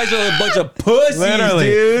 punch. you guys are a bunch of pussies, Literally,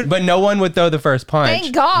 dude. but no one would throw the first punch.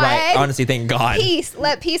 Thank God. Right. Honestly, thank God. Peace.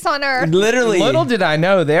 Let peace on earth. Literally. Little did I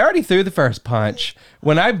know, they already threw the first punch.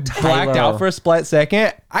 When I blacked out for a split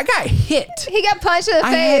second, I got hit. He got punched in the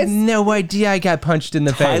I had face. no idea I got punched in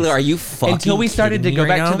the face. Tyler, are you fucking Until we started to kidding go me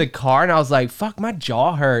back right now? to the car, and I was like, "Fuck, my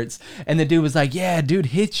jaw hurts." And the dude was like, "Yeah, dude,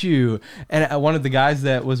 hit you." And one of the guys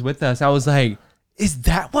that was with us, I was like, "Is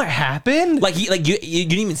that what happened?" Like you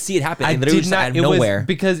didn't even see it happen. I It literally did just not. out of It nowhere. was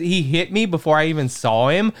because he hit me before I even saw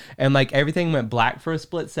him, and like everything went black for a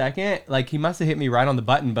split second. Like he must have hit me right on the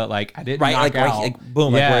button, but like I didn't Right, knock like, out. like,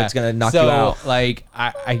 boom, like where it's gonna knock you out. So like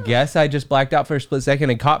I guess I just blacked out for a split second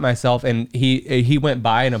and caught myself, and he went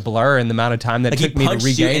by in a blur in the amount of time that Like, it he took me to punched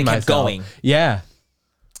you regain and kept myself. going. Yeah.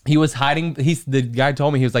 He was hiding. The guy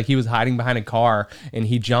told me he was hiding behind a car, and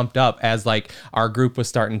he jumped up as like our group was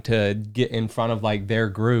starting to get in front of like their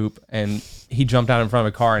group, and he jumped out in front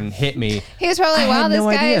of a car and hit me. He was probably, I wow, had this no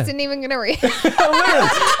guy idea. isn't even going to react.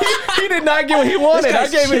 He did not get what he wanted. I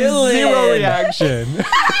guy's gave him chilling. zero reaction.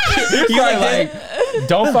 He's like,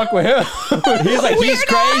 don't fuck with him. He's like, he's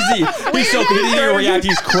crazy. He's so he didn't even react.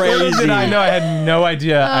 He's Little crazy. did I know I had no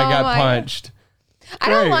idea I Oh got my- punched. I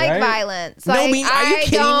don't Great, like right? violence. No, Like, are you I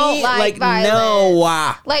kidding don't me? like violence.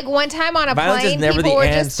 no. Like one time on a Violence is plane, never people the were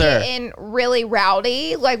answer. just getting really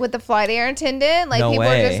rowdy, like with the flight air attendant. Like No people were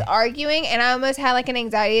way. just arguing, and I almost had like an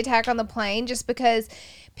anxiety attack on the plane just because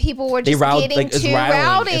people were They just riled- getting like, it's too riling.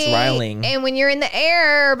 rowdy. It's riling. And when you're in the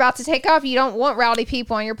air about to take off, you don't want rowdy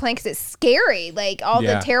people on your plane because it's scary. Like all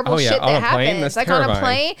Yeah. the terrible Oh, yeah. shit On that a plane? happens, That's like on a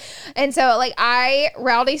terrifying. plane. And so like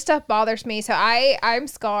rowdy stuff bothers me. So I'm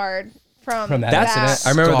scarred from That That's incident. I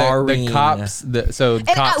remember the scarring. cops. And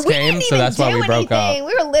Cops we came, didn't so even that's why do we broke anything. up.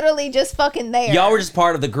 We were literally just fucking there. Y'all were just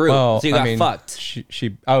part of the group, so you got fucked.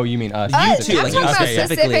 She. Oh, you mean us? Us. too, I'm like, talking you about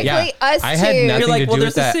specifically. specifically Yeah. us I had two. nothing You're like, to well, do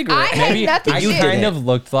there's with a that. cigarette. I had Maybe nothing I to do kind with of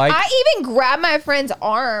looked like. I even grabbed my friend's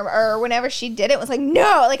arm, or whenever she did it, was like,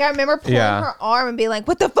 no. Like I remember pulling Yeah. her arm and being like,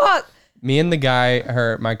 what the fuck? Me and the guy,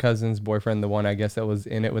 my cousin's boyfriend, the one I guess that was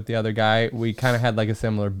in it with the other guy, we kind of had like a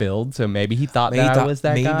similar build. So maybe he thought Maybe that I thought- was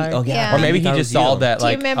that maybe- guy. oh, yeah, Yeah. Or maybe he thought it just was saw you. that Do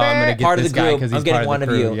you like, oh, I'm remember- gonna get Part of this the guy group. because I'm he's getting part one of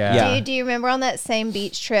of the crew. you. Yeah. Dude, do you remember on that same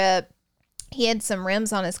beach trip, he had some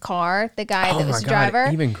rims on his car, the guy Oh that my was the God,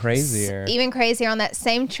 driver? even crazier. Even crazier. On that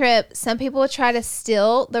same trip, some people would try to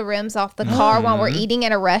steal the rims off the car while we're eating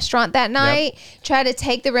at a restaurant that night, try to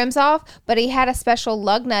take the rims off, but he had a special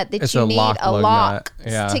lug nut that It's you a need lock a lug lock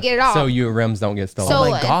nut. Yeah. to get it off. So your rims don't get stolen. Oh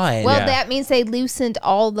my Stolen. God. Well, Yeah. that means they loosened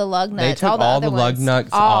all the lug nuts. They took all other the lug ones nuts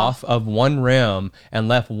off of one rim and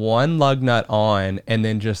left one lug nut on, and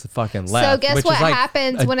then just fucking left. So guess which what is like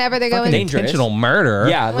happens a whenever they're fucking going Dangerous. intentional murder.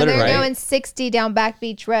 Yeah, when they're literally. going 60 down Back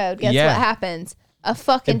Beach Road? Guess Yeah. what happens? A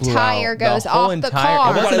fucking It blew tire out. goes whole off the entire, car.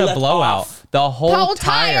 It wasn't Everybody a left blowout. off. The whole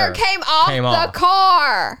tire came off came the off.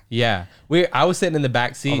 car. Yeah. I was sitting in the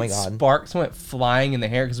back seat. Oh my God. Sparks went flying in the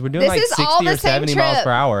hair because we're doing This like is all 60 the or same 70 miles trip.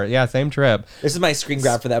 per hour. Yeah, same trip. This is my screen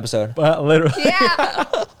grab for the episode. But literally. Yeah.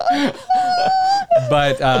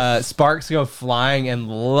 But sparks go flying, and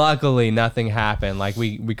luckily nothing happened. Like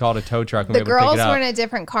we called a tow truck and The we were able to girls pick it up. were in a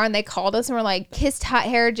different car and they called us and were like, his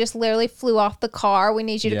hair just literally flew off the car. We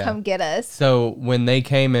need you to Yeah. come get us. So when they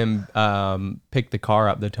came and picked the car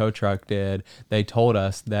up, the tow truck did, they told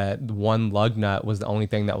us that one lug nut was the only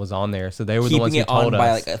thing that was on there. So they were the ones who told us.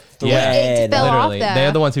 by like a thread. Yeah, It fell off literally. though.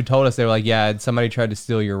 They're the ones who told us. They were like, yeah, somebody tried to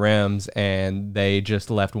steal your rims and they just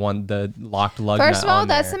left the locked lug nut First of all, on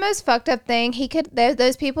that's there. the most fucked up thing.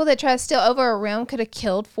 Those people that try to steal over a rim could have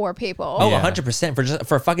killed 4 people. Oh, Yeah. 100%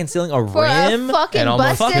 for fucking stealing a For rim. a fucking And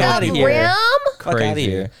almost busted fuck up outta here. rim. Fuck outta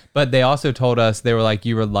here. But they also told us, they were like,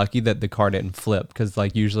 you were lucky that the car didn't flip, because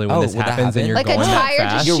like usually when Oh, this would that happens and happen? you're Like a going that tire just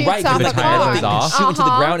fast, You're shoots right. off Because a the tire car. thing off. shoot into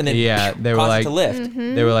the ground and then yeah, they were cause like, it to lift.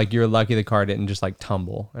 they were like, you're lucky the car didn't just like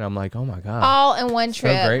tumble. And I'm like, oh my god. All in one So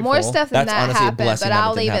trip. grateful. More stuff than That's that honestly a happened, blessing but that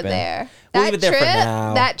I'll it didn't leave it happen. there. We'll That leave it there for trip,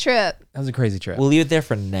 now. that trip. That was a crazy trip. We'll leave it there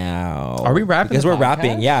for now. Are we wrapping Because the we're podcast?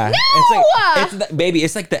 wrapping. Yeah. No! Baby,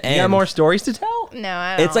 it's like the end. You got more stories to tell? No,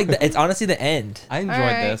 I don't. It's like it's honestly the end. I enjoyed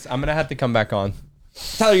right. this. I'm gonna have to come back on.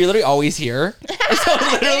 Tyler, you're literally always here. So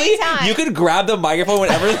literally, Anytime. you could grab the microphone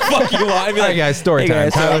whenever the fuck you want and be All like, right, guys, story hey time.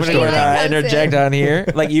 guys, so I'm Tyler's gonna story time. interject on here.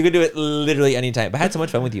 Like you could do it literally anytime. But I had so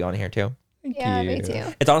much fun with you on here too. yeah, me you. too.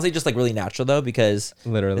 It's honestly just like really natural though because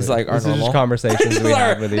Literally, it's like our this is normal just conversations This we is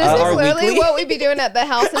have our- with each This other. is our literally weekly- what we'd be doing at the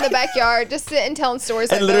house in the backyard, just sitting telling stories.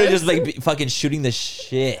 and like literally this. just like fucking shooting the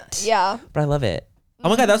shit. Yeah. But I love it. Oh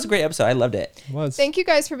my god, that was a great episode. I loved it. Was. Thank you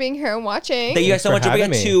guys for being here and watching. Thank you guys so Thanks much. for Don't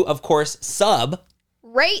forget having me. to, of course,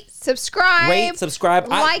 Rate, subscribe, rate, subscribe.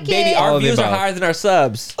 like baby, it. our All of the views are above. higher than our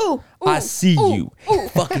subs. Ooh, I ooh, see ooh, you. ooh.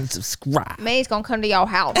 Fucking subscribe. May's gonna come to your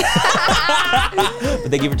house. But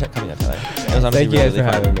thank you for coming on, Tyler. It was honestly Thank you guys really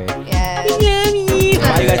for fun. having me. Yes.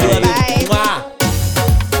 Bye, you guys. We love Bye. you.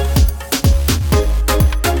 Mwah.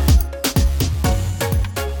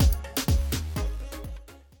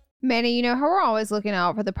 Manny, you know how we're always looking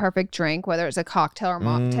out for the perfect drink, whether it's a cocktail or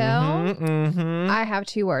mocktail? Mm-hmm. I have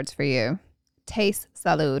 2 words for you. Taste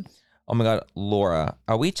salud. Oh my god, Laura,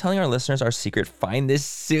 are we telling our listeners our secret find this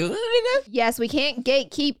soon? Yes, we can't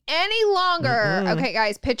gatekeep any longer. Okay,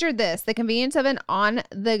 guys, picture this. The convenience of an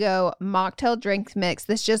on-the-go mocktail drink mix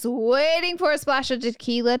that's just waiting for a splash of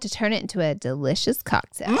tequila to turn it into a delicious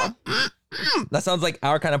cocktail. That sounds like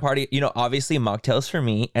our kind of party. You know, obviously mocktails for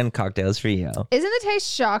me and cocktails for you. Isn't the taste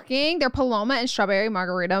shocking? Their Paloma and strawberry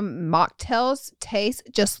margarita mocktails taste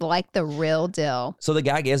just like the real deal. So the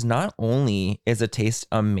gag is not only is the taste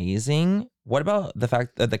amazing, what about the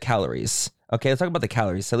fact that the calories? Okay, let's talk about the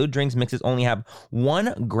calories. Salud drinks mixes only have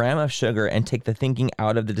 1 gram of sugar and take the thinking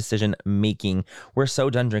out of the decision making. We're so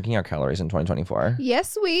done drinking our calories in 2024.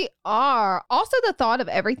 Yes, we are. Also, the thought of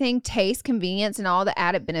everything, taste, convenience, and all the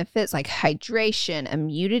added benefits like hydration,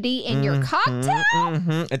 immunity in your cocktail.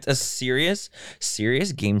 It's a serious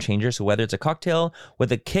game changer. So whether it's a cocktail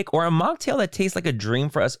with a kick or a mocktail that tastes like a dream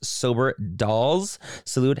for us sober dolls,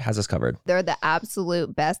 Salud has us covered. They're the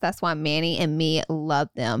absolute best. That's why Manny and me love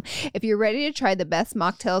them. If you're ready to try the best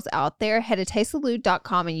mocktails out there, head to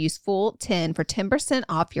tastesalud.com and use full10 for 10%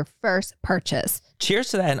 off your first purchase. Cheers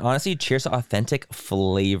to that, and honestly, cheers to authentic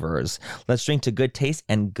flavors. Let's drink to good taste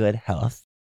and good health.